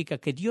significa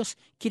que Dios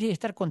quiere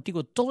estar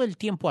contigo todo el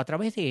tiempo a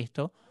través de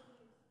esto,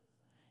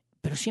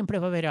 pero siempre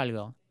va a haber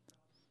algo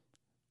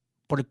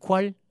por el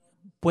cual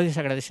puedes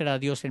agradecer a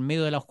Dios en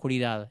medio de la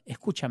oscuridad.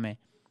 Escúchame.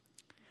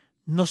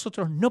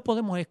 nosotros no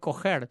podemos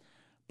escoger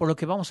por lo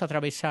que vamos a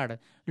atravesar.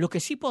 Lo que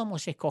sí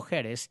podemos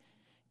escoger es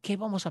qué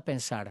vamos a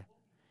pensar.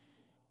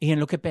 Y en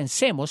lo que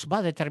pensemos va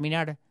a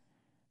determinar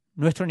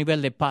nuestro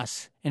nivel de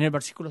paz. En el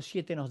versículo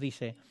 7 nos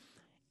dice,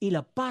 y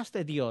la paz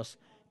de Dios,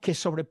 que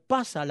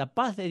sobrepasa, la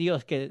paz de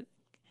Dios, que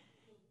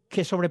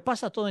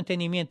sobrepasa todo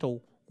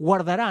entendimiento,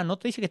 guardará, no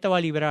te dice que te va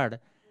a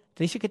librar,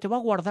 te dice que te va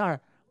a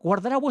guardar,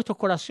 guardará vuestros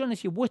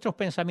corazones y vuestros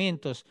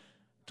pensamientos,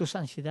 tus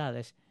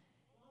ansiedades,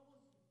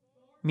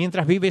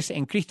 mientras vives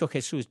en Cristo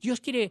Jesús. Dios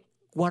quiere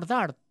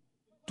guardar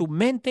tu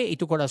mente y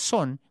tu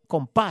corazón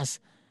con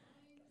paz.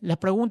 La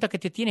pregunta que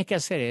te tienes que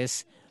hacer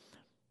es,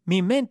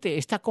 mi mente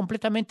está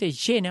completamente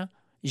lleno,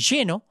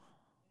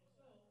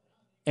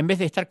 en vez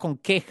de estar con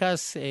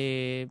quejas,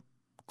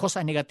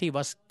 cosas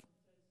negativas.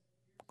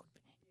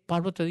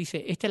 Pablo te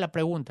dice, esta es la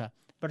pregunta.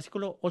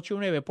 Versículo 8 y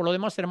 9. Por lo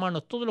demás,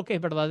 hermanos, todo lo que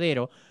es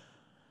verdadero,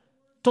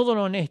 todo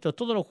lo honesto,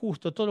 todo lo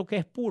justo, todo lo que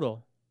es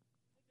puro,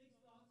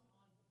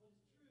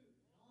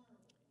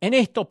 en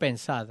esto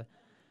pensad.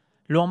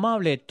 Lo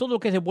amable, todo lo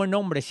que es de buen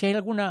nombre, si hay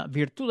alguna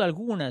virtud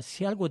alguna,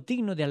 si hay algo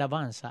digno de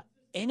alabanza,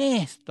 en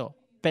esto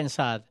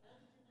pensad.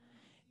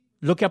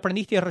 Lo que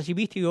aprendiste y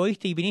recibiste y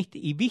oíste y viniste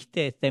y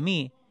viste de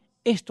mí,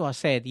 esto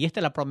haced, y esta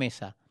es la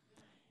promesa.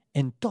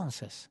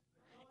 Entonces,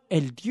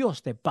 el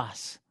Dios de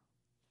paz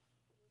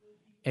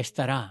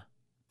estará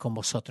con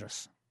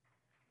vosotros.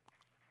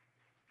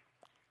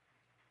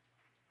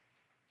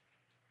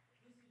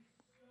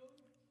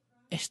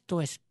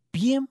 Esto es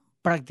bien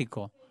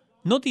práctico.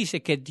 No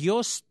dice que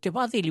Dios te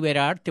va a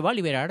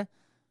liberar.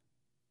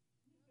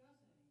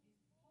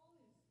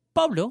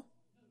 Pablo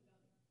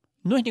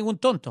no es ningún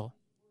tonto.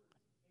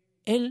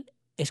 Él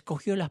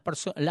escogió las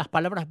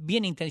palabras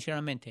bien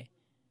intencionalmente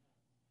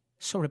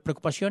sobre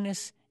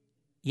preocupaciones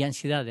y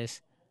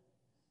ansiedades.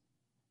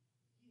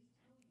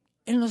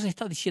 Él nos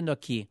está diciendo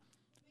aquí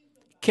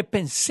que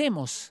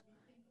pensemos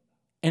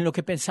en lo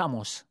que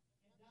pensamos.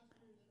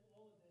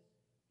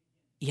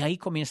 Y ahí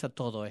comienza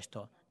todo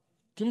esto.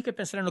 Tienes que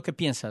pensar en lo que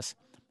piensas.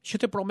 Yo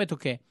te prometo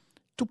que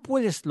tú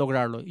puedes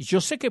lograrlo. Y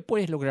yo sé que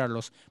puedes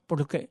lograrlos,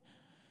 porque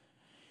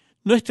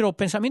nuestro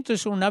pensamiento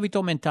es un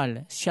hábito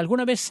mental. Si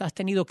alguna vez has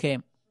tenido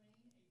que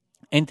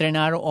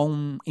entrenar a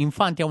un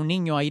infante, a un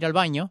niño a ir al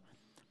baño,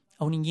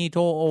 a un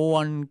niñito o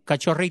a un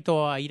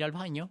cachorrito a ir al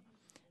baño,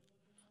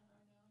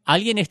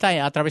 alguien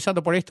está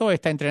atravesando por esto,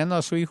 está entrenando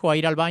a su hijo a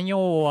ir al baño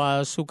o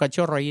a su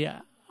cachorro a ir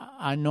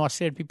a no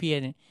hacer pipí.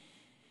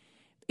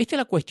 Esta es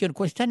la cuestión.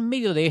 Cuando estás en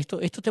medio de esto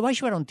te va a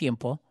llevar un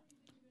tiempo.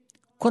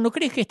 Cuando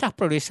crees que estás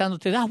progresando,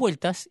 te das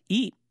vueltas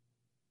y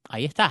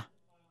ahí está.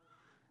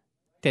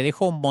 Te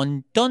dejo un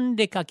montón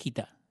de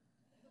caquita.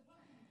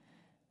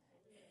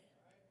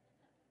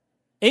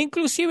 E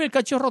inclusive el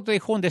cachorro te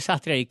dejó un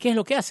desastre ahí. ¿Qué es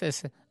lo que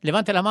haces?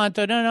 Levanta la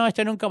mano, no,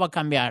 esto nunca va a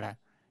cambiar.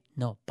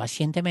 No,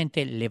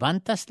 pacientemente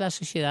levantas la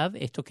suciedad,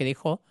 esto que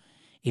dejó,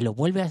 y lo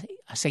vuelves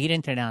a seguir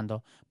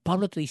entrenando.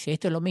 Pablo te dice,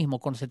 esto es lo mismo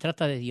cuando se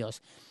trata de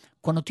Dios.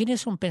 Cuando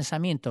tienes un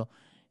pensamiento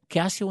que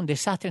hace un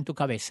desastre en tu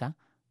cabeza,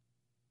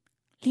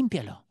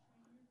 límpialo.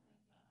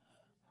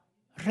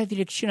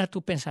 Redirecciona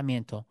tu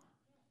pensamiento.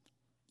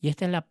 Y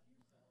esta es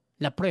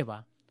la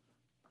prueba.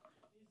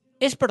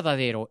 Es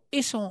verdadero,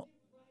 es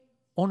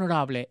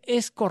honorable,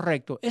 es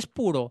correcto, es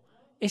puro,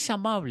 es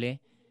amable,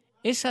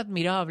 es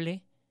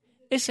admirable,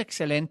 es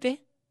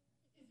excelente.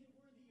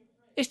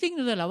 Es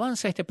digno de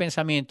alabanza este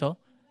pensamiento.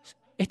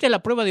 Esta es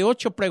la prueba de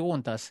 8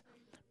 preguntas.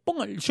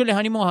 Yo les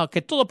animo a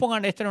que todos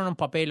pongan esto en un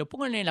papel o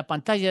pónganlo en la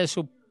pantalla de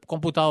su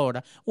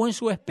computadora o en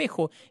su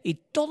espejo y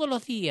todos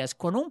los días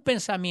con un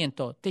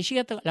pensamiento te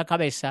llega a la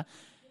cabeza,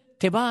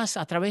 te vas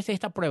a través de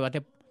esta prueba.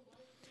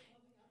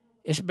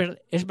 ¿Es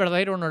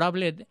verdadero,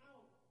 honorable,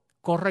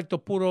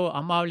 correcto, puro,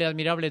 amable,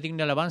 admirable, digno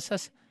de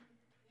alabanzas?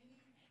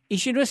 Y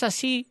si no es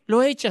así,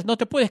 lo echas, no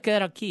te puedes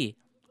quedar aquí.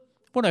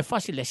 Bueno, es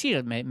fácil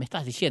decir, me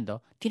estás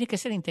diciendo. Tiene que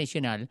ser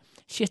intencional.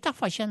 Si estás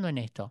fallando en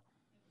esto,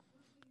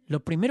 lo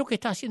primero que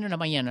estás haciendo en la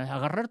mañana es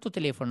agarrar tu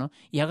teléfono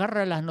y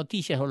agarrar las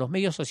noticias o los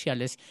medios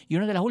sociales. Y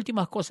una de las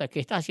últimas cosas que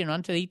estás haciendo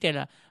antes de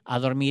irte a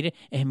dormir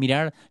es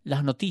mirar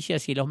las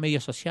noticias y los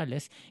medios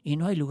sociales. Y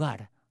no hay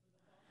lugar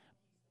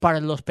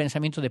para los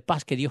pensamientos de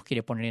paz que Dios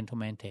quiere poner en tu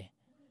mente.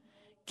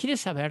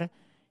 ¿Quieres saber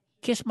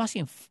qué es más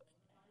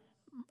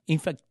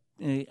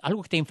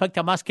algo que te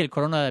infecta más que el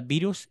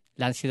coronavirus?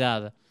 La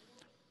ansiedad.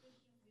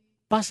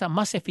 Pasa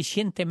más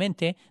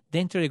eficientemente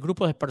dentro de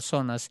grupos de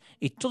personas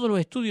y todos los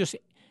estudios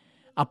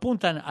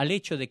apuntan al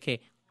hecho de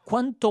que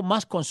cuanto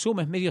más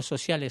consumes medios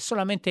sociales,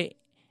 solamente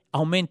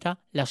aumenta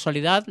la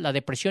soledad, la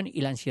depresión y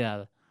la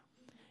ansiedad.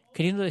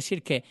 Queriendo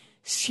decir que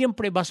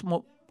siempre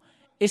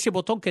ese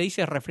botón que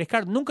dice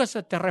refrescar, nunca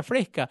se te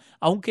refresca,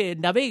 aunque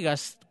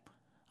navegas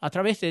a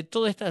través de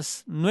todos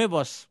estos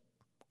nuevos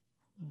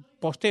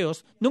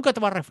posteos, nunca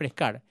te va a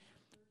refrescar.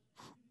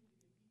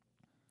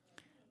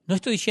 No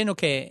estoy diciendo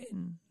que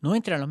no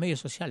entren a los medios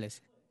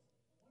sociales.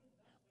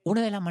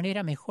 Una de las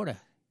maneras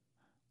mejora.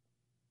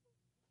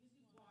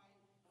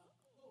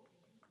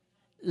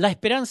 La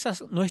esperanza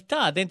no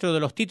está dentro de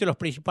los títulos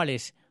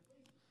principales.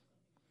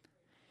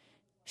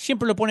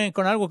 Siempre lo ponen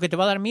con algo que te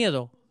va a dar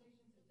miedo.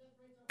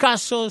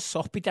 casos,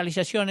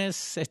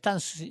 hospitalizaciones están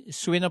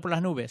subiendo por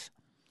las nubes.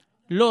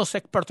 Los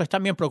expertos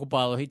están bien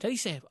preocupados y te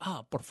dicen,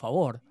 por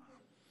favor,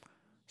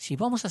 si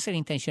vamos a ser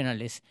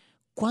intencionales,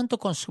 ¿cuánto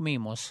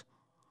consumimos?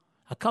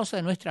 A causa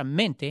de nuestra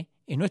mente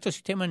y nuestro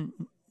sistema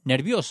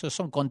nervioso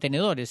son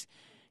contenedores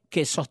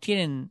que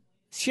sostienen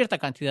cierta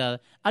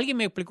cantidad. Alguien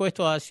me explicó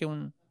esto hace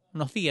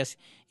unos días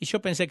y yo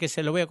pensé que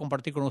se lo voy a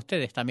compartir con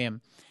ustedes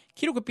también.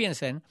 Quiero que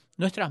piensen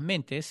nuestras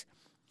mentes,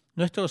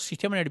 nuestros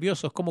sistemas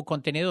nerviosos como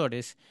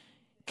contenedores,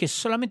 que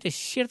solamente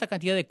cierta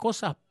cantidad de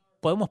cosas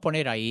podemos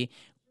poner ahí.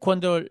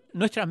 Cuando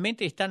nuestras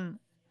mentes están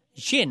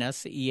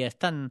llenas y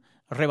están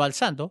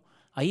rebalsando,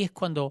 ahí es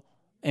cuando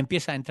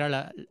empieza a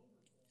entrar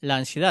la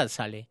ansiedad,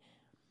 sale.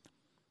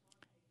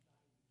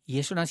 Y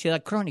es una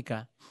ansiedad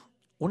crónica.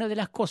 Una de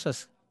las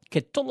cosas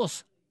que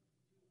todos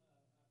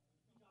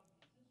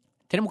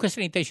tenemos que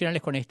ser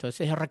intencionales con esto es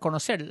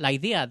reconocer la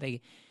idea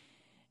de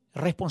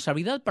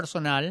responsabilidad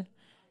personal,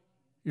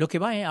 lo que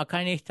va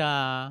acá en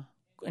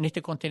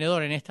este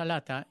contenedor, en esta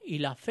lata, y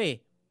la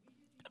fe.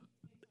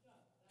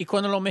 Y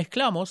cuando lo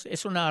mezclamos,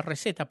 es una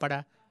receta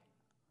para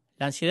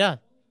la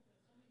ansiedad.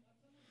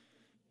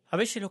 A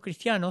veces los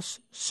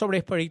cristianos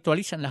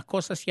sobreespiritualizan las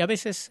cosas y a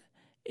veces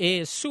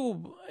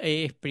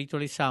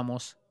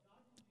subespiritualizamos.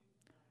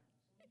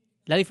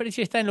 La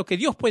diferencia está en lo que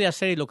Dios puede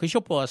hacer y lo que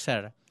yo puedo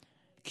hacer.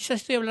 Quizás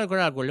estoy hablando con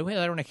algo, les voy a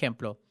dar un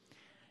ejemplo.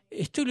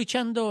 Estoy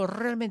luchando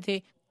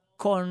realmente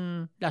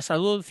con la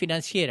salud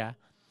financiera.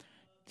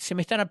 Se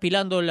me están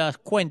apilando las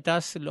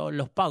cuentas,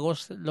 los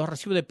pagos, los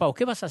recibos de pago.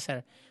 ¿Qué vas a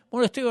hacer?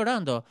 Bueno, estoy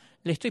orando.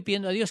 Le estoy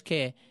pidiendo a Dios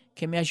que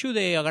me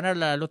ayude a ganar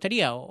la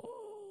lotería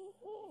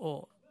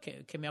o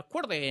que me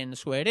acuerde en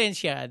su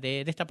herencia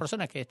de esta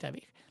persona que está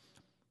vieja.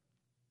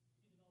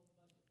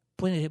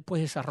 Puedes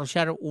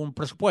desarrollar un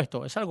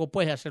presupuesto. Es algo,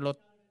 puedes hacerlo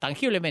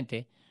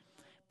tangiblemente.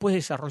 Puedes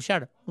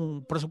desarrollar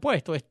un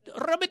presupuesto.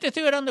 Realmente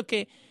estoy orando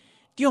que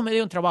Dios me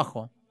dé un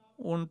trabajo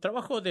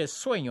de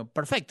sueño,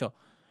 perfecto.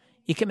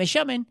 Y que me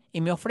llamen y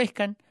me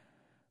ofrezcan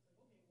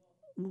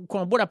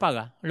con buena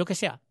paga, lo que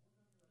sea.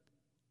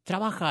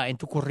 Trabaja en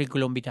tu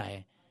currículum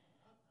vitae.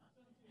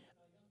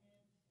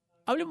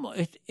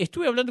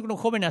 Estuve hablando con un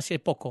joven hace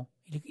poco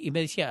y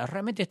me decía,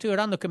 realmente estoy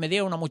orando que me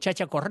dé una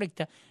muchacha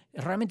correcta,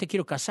 realmente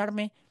quiero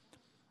casarme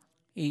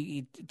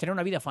y tener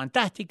una vida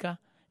fantástica.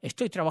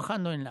 Estoy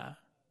trabajando en la...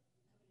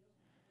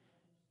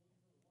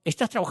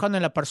 ¿Estás trabajando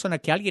en la persona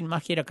que alguien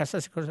más quiera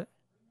casarse con?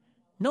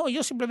 No,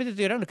 yo simplemente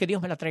estoy orando que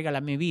Dios me la traiga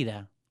a mi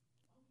vida.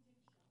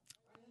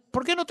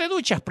 ¿Por qué no te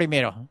duchas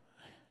primero?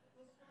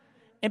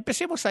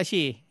 Empecemos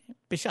allí.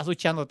 Empezás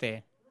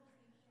duchándote.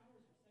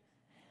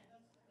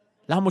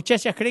 Las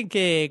muchachas creen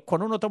que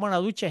cuando uno toma una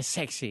ducha es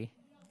sexy,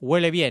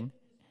 huele bien.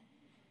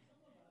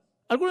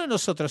 Algunos de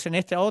nosotros en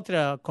este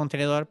otro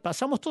contenedor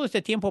pasamos todo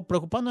este tiempo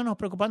preocupándonos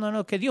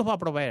que Dios va a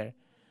proveer.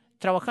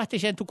 Trabajaste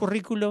ya en tu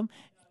currículum,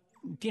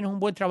 tienes un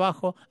buen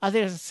trabajo, has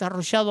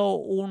desarrollado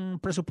un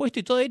presupuesto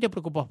y todavía te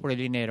preocupas por el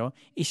dinero.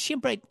 Y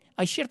siempre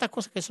hay ciertas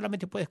cosas que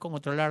solamente puedes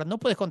controlar. No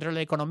puedes controlar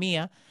la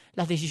economía,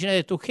 las decisiones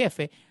de tu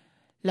jefe.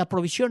 La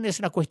provisión es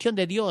una cuestión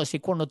de Dios y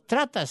cuando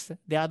tratas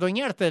de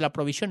adueñarte de la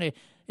provisión,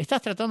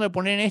 estás tratando de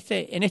poner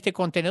en este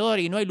contenedor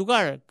y no hay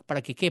lugar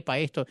para que quepa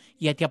esto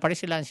y te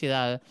aparece la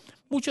ansiedad.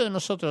 Muchos de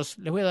nosotros,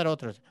 les voy a dar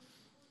otros,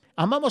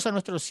 amamos a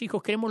nuestros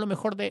hijos, queremos lo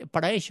mejor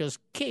para ellos.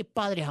 Qué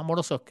padres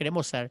amorosos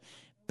queremos ser,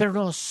 pero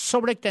nos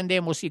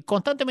sobreextendemos y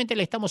constantemente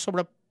le estamos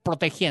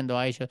sobreprotegiendo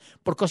a ellos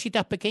por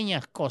cositas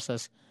pequeñas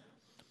cosas.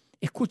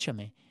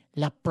 Escúchame.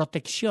 La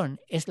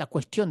protección es la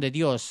cuestión de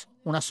Dios,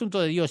 un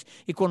asunto de Dios.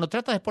 Y cuando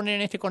tratas de poner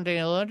en este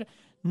contenedor,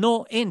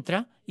 no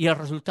entra y el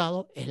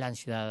resultado es la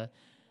ansiedad.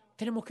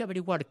 Tenemos que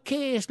averiguar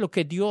qué es lo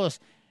que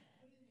Dios,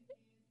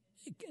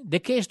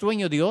 de qué es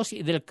dueño Dios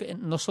y de lo que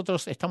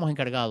nosotros estamos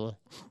encargados.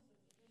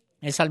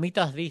 El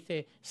salmista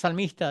dice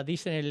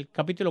en el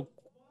capítulo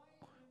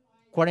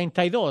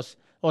 42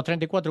 o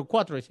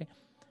 34:4, dice,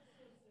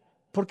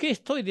 ¿por qué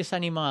estoy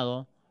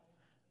desanimado?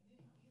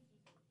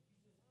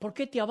 ¿Por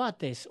qué te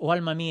abates, oh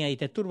alma mía, y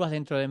te turbas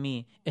dentro de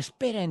mí?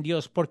 Espera en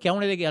Dios, porque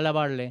aún he de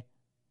alabarle.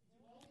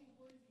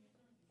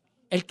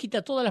 Él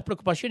quita todas las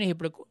preocupaciones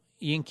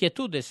y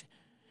inquietudes.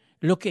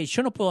 Lo que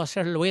yo no puedo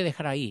hacer, lo voy a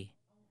dejar ahí.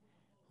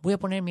 Voy a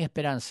poner mi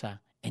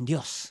esperanza en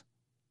Dios.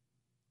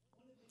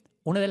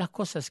 Una de las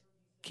cosas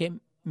que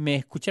me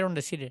escucharon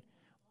decir,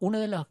 uno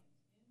de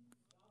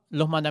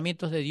los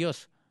mandamientos de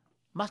Dios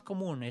más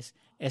comunes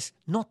es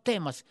no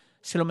temas.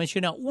 Se lo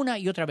menciona una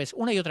y otra vez,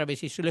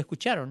 y se lo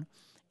escucharon.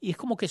 Y es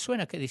como que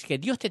suena que dice que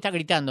Dios te está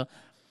gritando,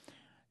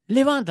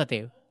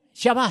 levántate,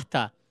 ya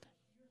basta.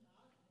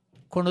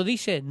 Cuando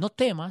dice no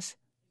temas,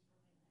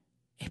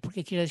 es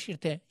porque quiere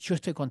decirte, yo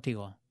estoy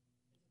contigo.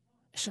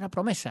 Es una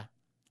promesa.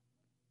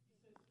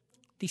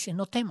 Dice,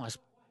 no temas.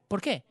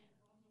 ¿Por qué?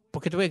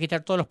 ¿Porque te voy a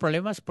quitar todos los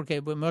problemas?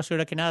 ¿Porque me voy a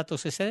asegurar que nada te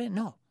sucede?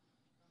 No.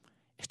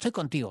 Estoy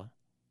contigo.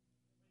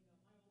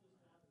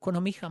 Cuando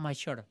mi hija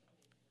mayor,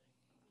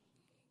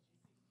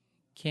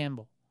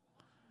 Kiembo,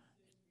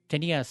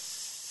 tenía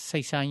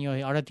 6 años,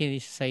 ahora tiene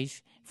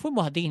 16.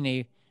 Fuimos a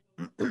Disney.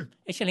 A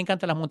ella le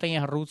encantan las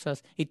montañas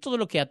rusas y todo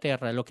lo que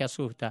aterra, lo que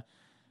asusta.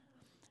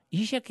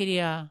 Y ella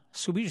quería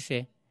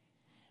subirse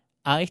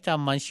a esta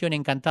mansión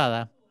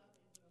encantada.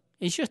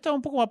 Y yo estaba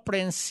un poco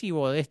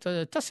aprensivo de esto.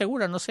 ¿Estás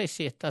segura? No sé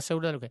si está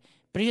segura de lo que...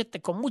 Pero ella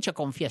con mucha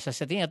confianza,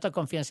 se tenía toda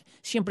confianza.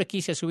 Siempre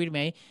quise subirme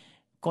ahí.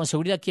 Con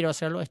seguridad quiero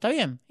hacerlo. Está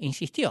bien,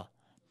 insistió.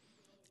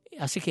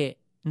 Así que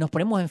nos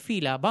ponemos en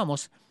fila,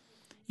 vamos.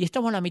 Y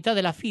estamos en la mitad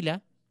de la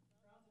fila.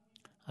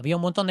 Había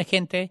un montón de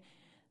gente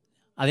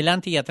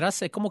adelante y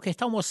atrás. Es como que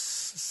estábamos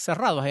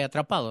cerrados ahí,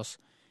 atrapados.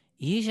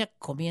 Y ella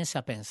comienza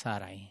a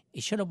pensar ahí.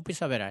 Y yo lo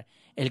empiezo a ver.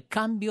 El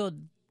cambio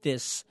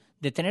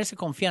de tenerse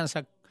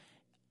confianza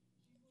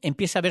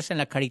empieza a verse en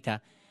la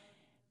carita.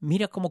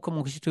 Mira como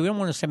si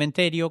estuviéramos en un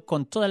cementerio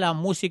con toda la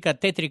música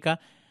tétrica,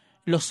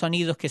 los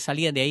sonidos que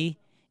salían de ahí.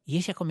 Y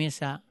ella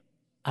comienza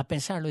a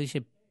pensarlo y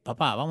dice,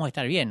 papá, vamos a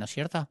estar bien, ¿no es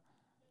cierto?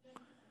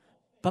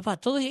 Papá,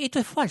 todo esto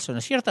es falso, ¿no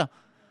es cierto?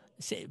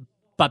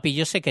 Papi,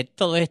 yo sé que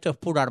todo esto es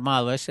puro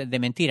armado, es de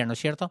mentira, ¿no es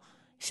cierto?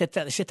 Se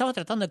estaba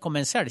tratando de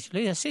convencer. Le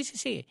dije,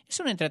 sí, es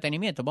un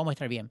entretenimiento, vamos a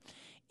estar bien.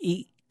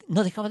 Y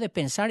no dejaba de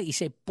pensar y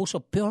se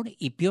puso peor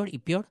y peor y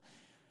peor.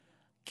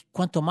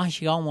 Cuanto más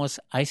llegábamos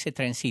a ese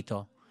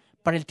trencito.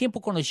 Para el tiempo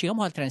cuando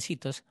llegamos al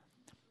trencito,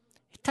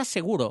 ¿estás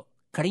seguro?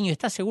 Cariño,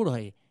 ¿estás seguro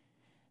ahí?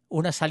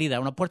 Una salida,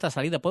 una puerta de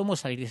salida, podemos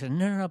salir. Y dice,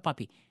 no,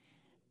 papi,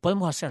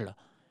 podemos hacerlo.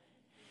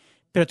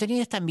 Pero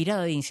tenía esta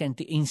mirada de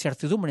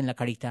incertidumbre en la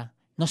carita.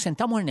 Nos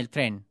sentamos en el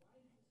tren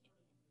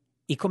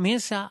y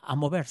comienza a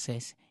moverse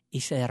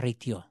y se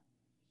derritió.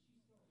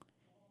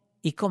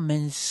 Y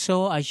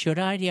comenzó a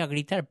llorar y a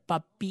gritar,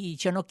 papi,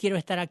 yo no quiero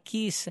estar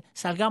aquí,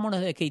 salgámonos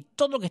de aquí.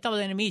 Todo lo que estaba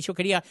de mí, yo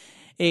quería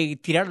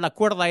tirar la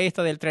cuerda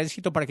esta del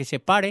trencito para que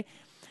se pare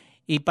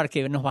y para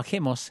que nos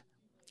bajemos.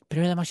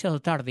 Pero era demasiado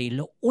tarde y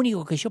lo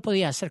único que yo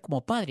podía hacer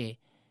como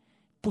padre,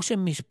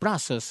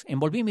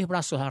 envolví mis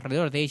brazos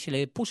alrededor de ella y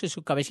le puse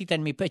su cabecita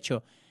en mi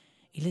pecho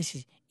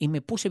y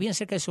me puse bien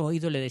cerca de sus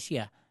oídos y le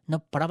decía, no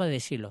paraba de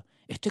decirlo,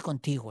 estoy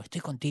contigo,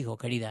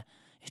 querida,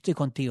 estoy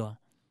contigo.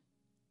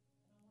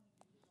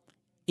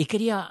 Y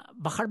quería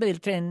bajarme del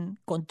tren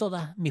con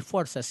todas mis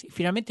fuerzas. Y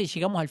finalmente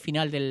llegamos al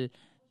final del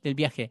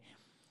viaje.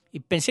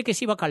 Y pensé que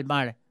se iba a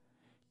calmar.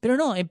 Pero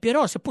no,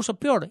 empeoró, se puso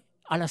peor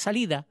a la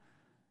salida.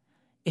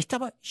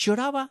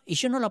 Lloraba y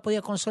yo no la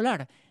podía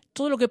consolar.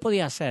 Todo lo que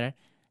podía hacer,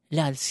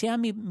 la alcé a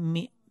mi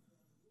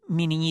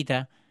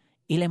niñita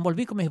y la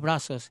envolví con mis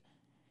brazos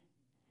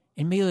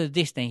en medio de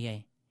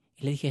Disney.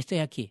 Y le dije, estoy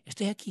aquí.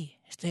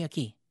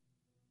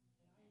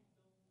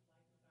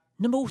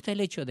 No me gusta el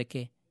hecho de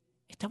que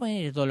estaba en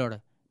el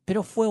dolor.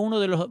 Pero fue uno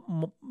de los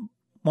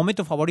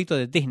momentos favoritos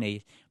de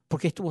Disney,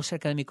 porque estuvo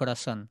cerca de mi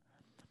corazón.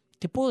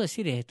 Te puedo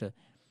decir esto.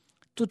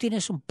 Tú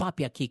tienes un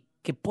papi aquí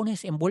que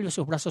envuelve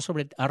sus brazos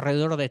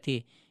alrededor de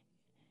ti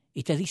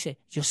y te dice,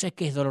 yo sé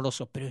que es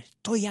doloroso, pero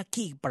estoy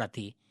aquí por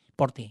ti.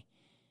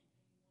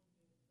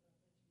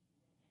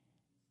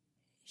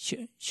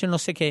 Yo no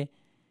sé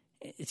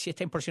si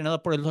está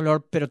impresionado por el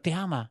dolor, pero te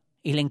ama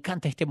y le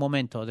encanta este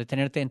momento de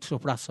tenerte en sus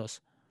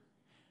brazos.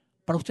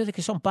 Para ustedes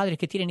que son padres,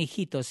 que tienen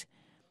hijitos,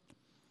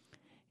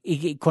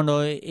 y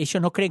cuando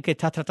ellos no creen que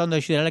estás tratando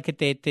de ayudarle, que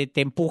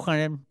te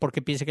empujan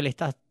porque piensan que le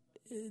estás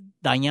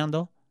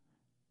dañando,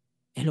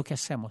 es lo que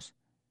hacemos.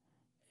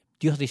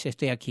 Dios dice,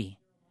 estoy aquí.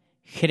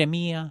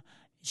 Jeremías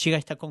llega a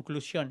esta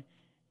conclusión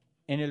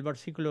en el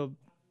versículo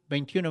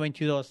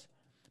 21-22.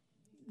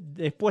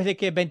 Después de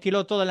que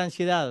ventiló toda la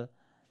ansiedad.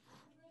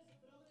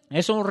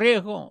 Es un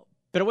riesgo,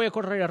 pero voy a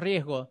correr el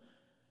riesgo.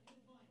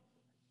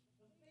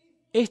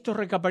 Esto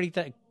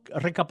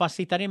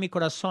recapacitaré mi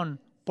corazón,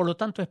 por lo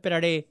tanto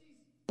esperaré.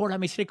 Por la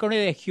misericordia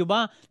de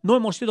Jehová no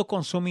hemos sido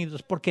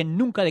consumidos, porque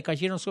nunca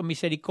decayeron sus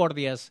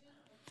misericordias.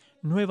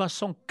 Nuevas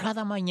son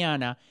cada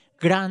mañana,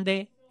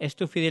 grande es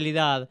tu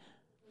fidelidad.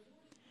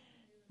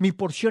 Mi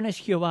porción es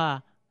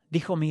Jehová,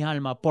 dijo mi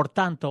alma, por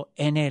tanto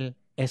en él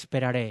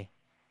esperaré.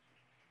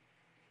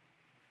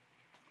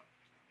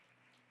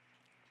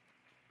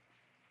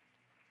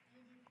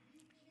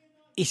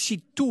 Y si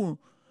tú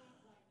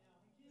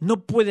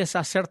no puedes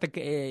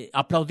hacerte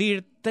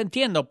aplaudir, te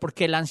entiendo,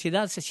 porque la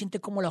ansiedad se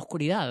siente como la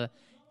oscuridad.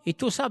 Y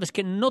tú sabes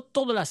que no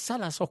todas las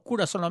salas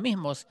oscuras son lo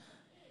mismos.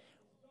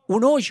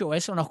 Un hoyo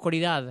es una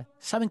oscuridad.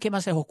 ¿Saben qué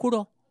más es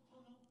oscuro?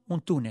 Un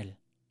túnel.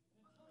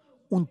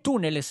 Un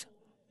túnel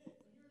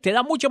te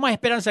da mucho más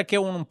esperanza que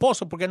un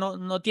pozo, porque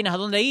no tienes a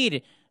dónde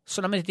ir.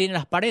 Solamente tienes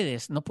las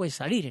paredes, no puedes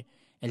salir.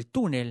 El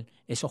túnel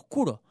es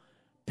oscuro,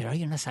 pero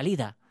hay una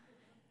salida.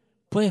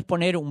 Puedes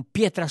poner un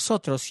pie tras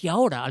otro. Si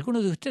ahora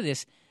algunos de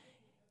ustedes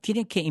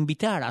tienen que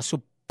invitar a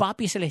su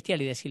papi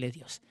celestial y decirle,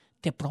 Dios,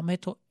 te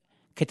prometo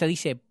que te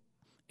dice,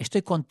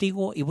 estoy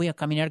contigo y voy a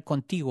caminar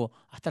contigo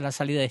hasta la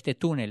salida de este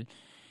túnel.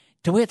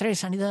 Te voy a traer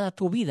sanidad a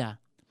tu vida.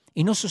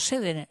 Y no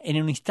sucede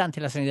en un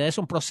instante la sanidad, es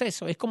un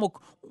proceso. Es como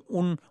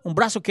un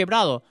brazo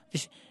quebrado.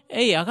 Dice,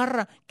 hey,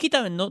 agarra,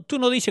 quítame. No, tú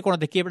no dices cuando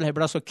te quiebras el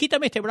brazo,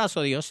 quítame este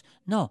brazo, Dios.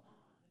 No,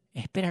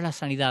 espera la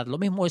sanidad. Lo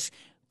mismo es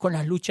con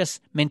las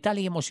luchas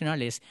mentales y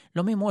emocionales.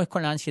 Lo mismo es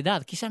con la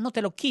ansiedad. Quizás no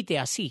te lo quite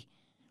así.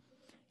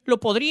 Él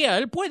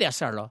puede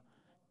hacerlo.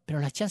 Pero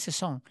las chances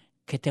son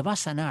que te va a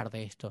sanar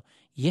de esto.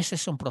 Y ese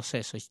es un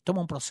proceso,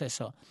 toma un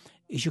proceso.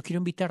 Y yo quiero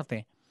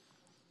invitarte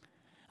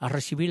a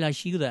recibir la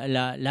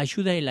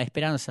ayuda y la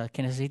esperanza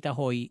que necesitas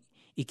hoy.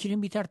 Y quiero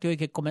invitarte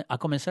hoy a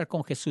comenzar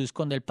con Jesús,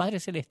 con el Padre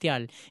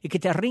Celestial, y que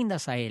te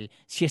rindas a Él.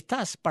 Si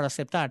estás para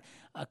aceptar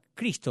a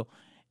Cristo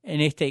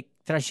en este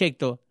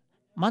trayecto,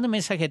 manda un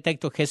mensaje de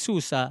texto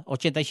Jesús a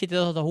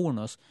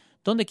 87221.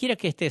 Donde quiera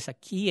que estés,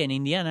 aquí en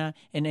Indiana,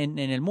 en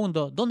el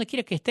mundo, donde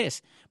quiera que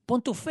estés,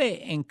 pon tu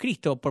fe en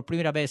Cristo por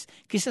primera vez.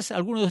 Quizás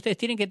algunos de ustedes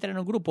tienen que entrar en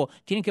un grupo,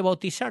 tienen que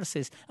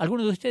bautizarse.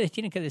 Algunos de ustedes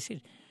tienen que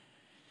decir,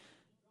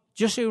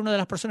 yo soy una de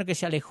las personas que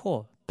se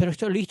alejó, pero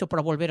estoy listo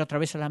para volver otra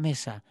vez a la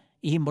mesa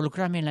y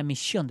involucrarme en la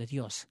misión de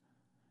Dios,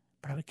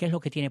 para ver qué es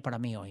lo que tiene para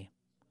mí hoy.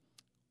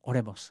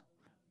 Oremos.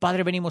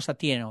 Padre, venimos a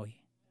ti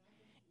hoy.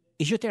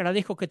 Y yo te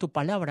agradezco que tu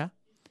palabra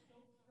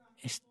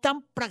es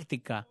tan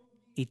práctica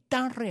y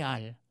tan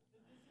real,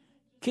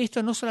 que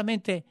esto no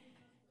solamente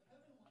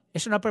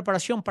es una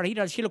preparación para ir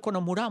al cielo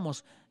cuando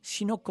muramos,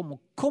 sino como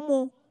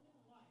cómo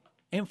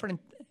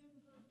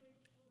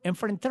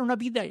enfrentar una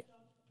vida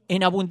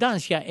en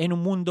abundancia en un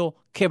mundo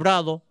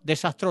quebrado,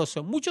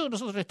 desastroso. Muchos de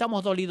nosotros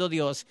estamos dolidos,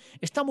 Dios.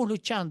 Estamos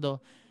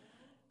luchando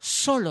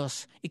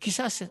solos y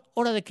quizás es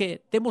hora de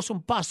que demos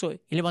un paso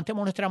y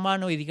levantemos nuestra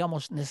mano y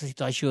digamos,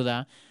 necesito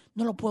ayuda.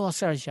 No lo puedo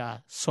hacer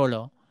ya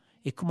solo.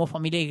 Y como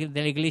familia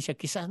de la iglesia,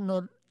 quizás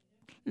no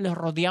les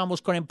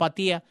rodeamos con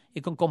empatía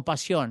y con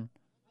compasión.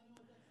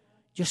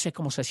 Yo sé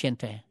cómo se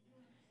siente,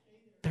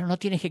 pero no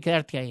tienes que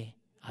quedarte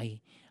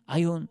ahí.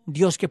 Hay un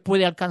Dios que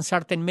puede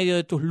alcanzarte en medio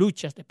de tus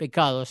luchas de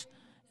pecados,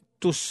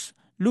 tus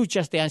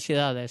luchas de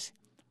ansiedades,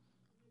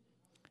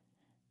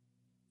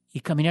 y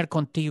caminar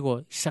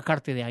contigo y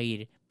sacarte de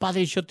ahí.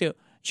 Padre, yo te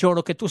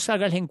oro que tú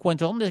salgas al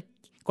encuentro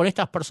con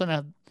estas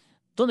personas,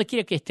 donde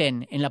quiera que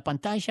estén, en la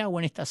pantalla o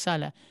en esta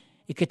sala,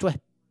 y que tu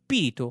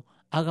Espíritu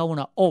haga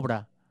una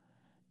obra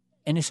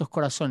en esos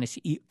corazones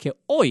y que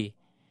hoy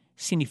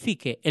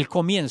signifique el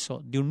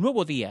comienzo de un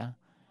nuevo día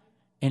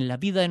en la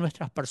vida de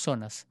nuestras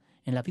personas,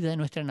 en la vida de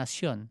nuestra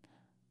nación.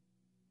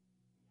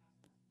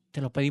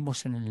 Te lo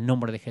pedimos en el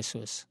nombre de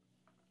Jesús.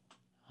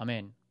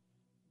 Amén.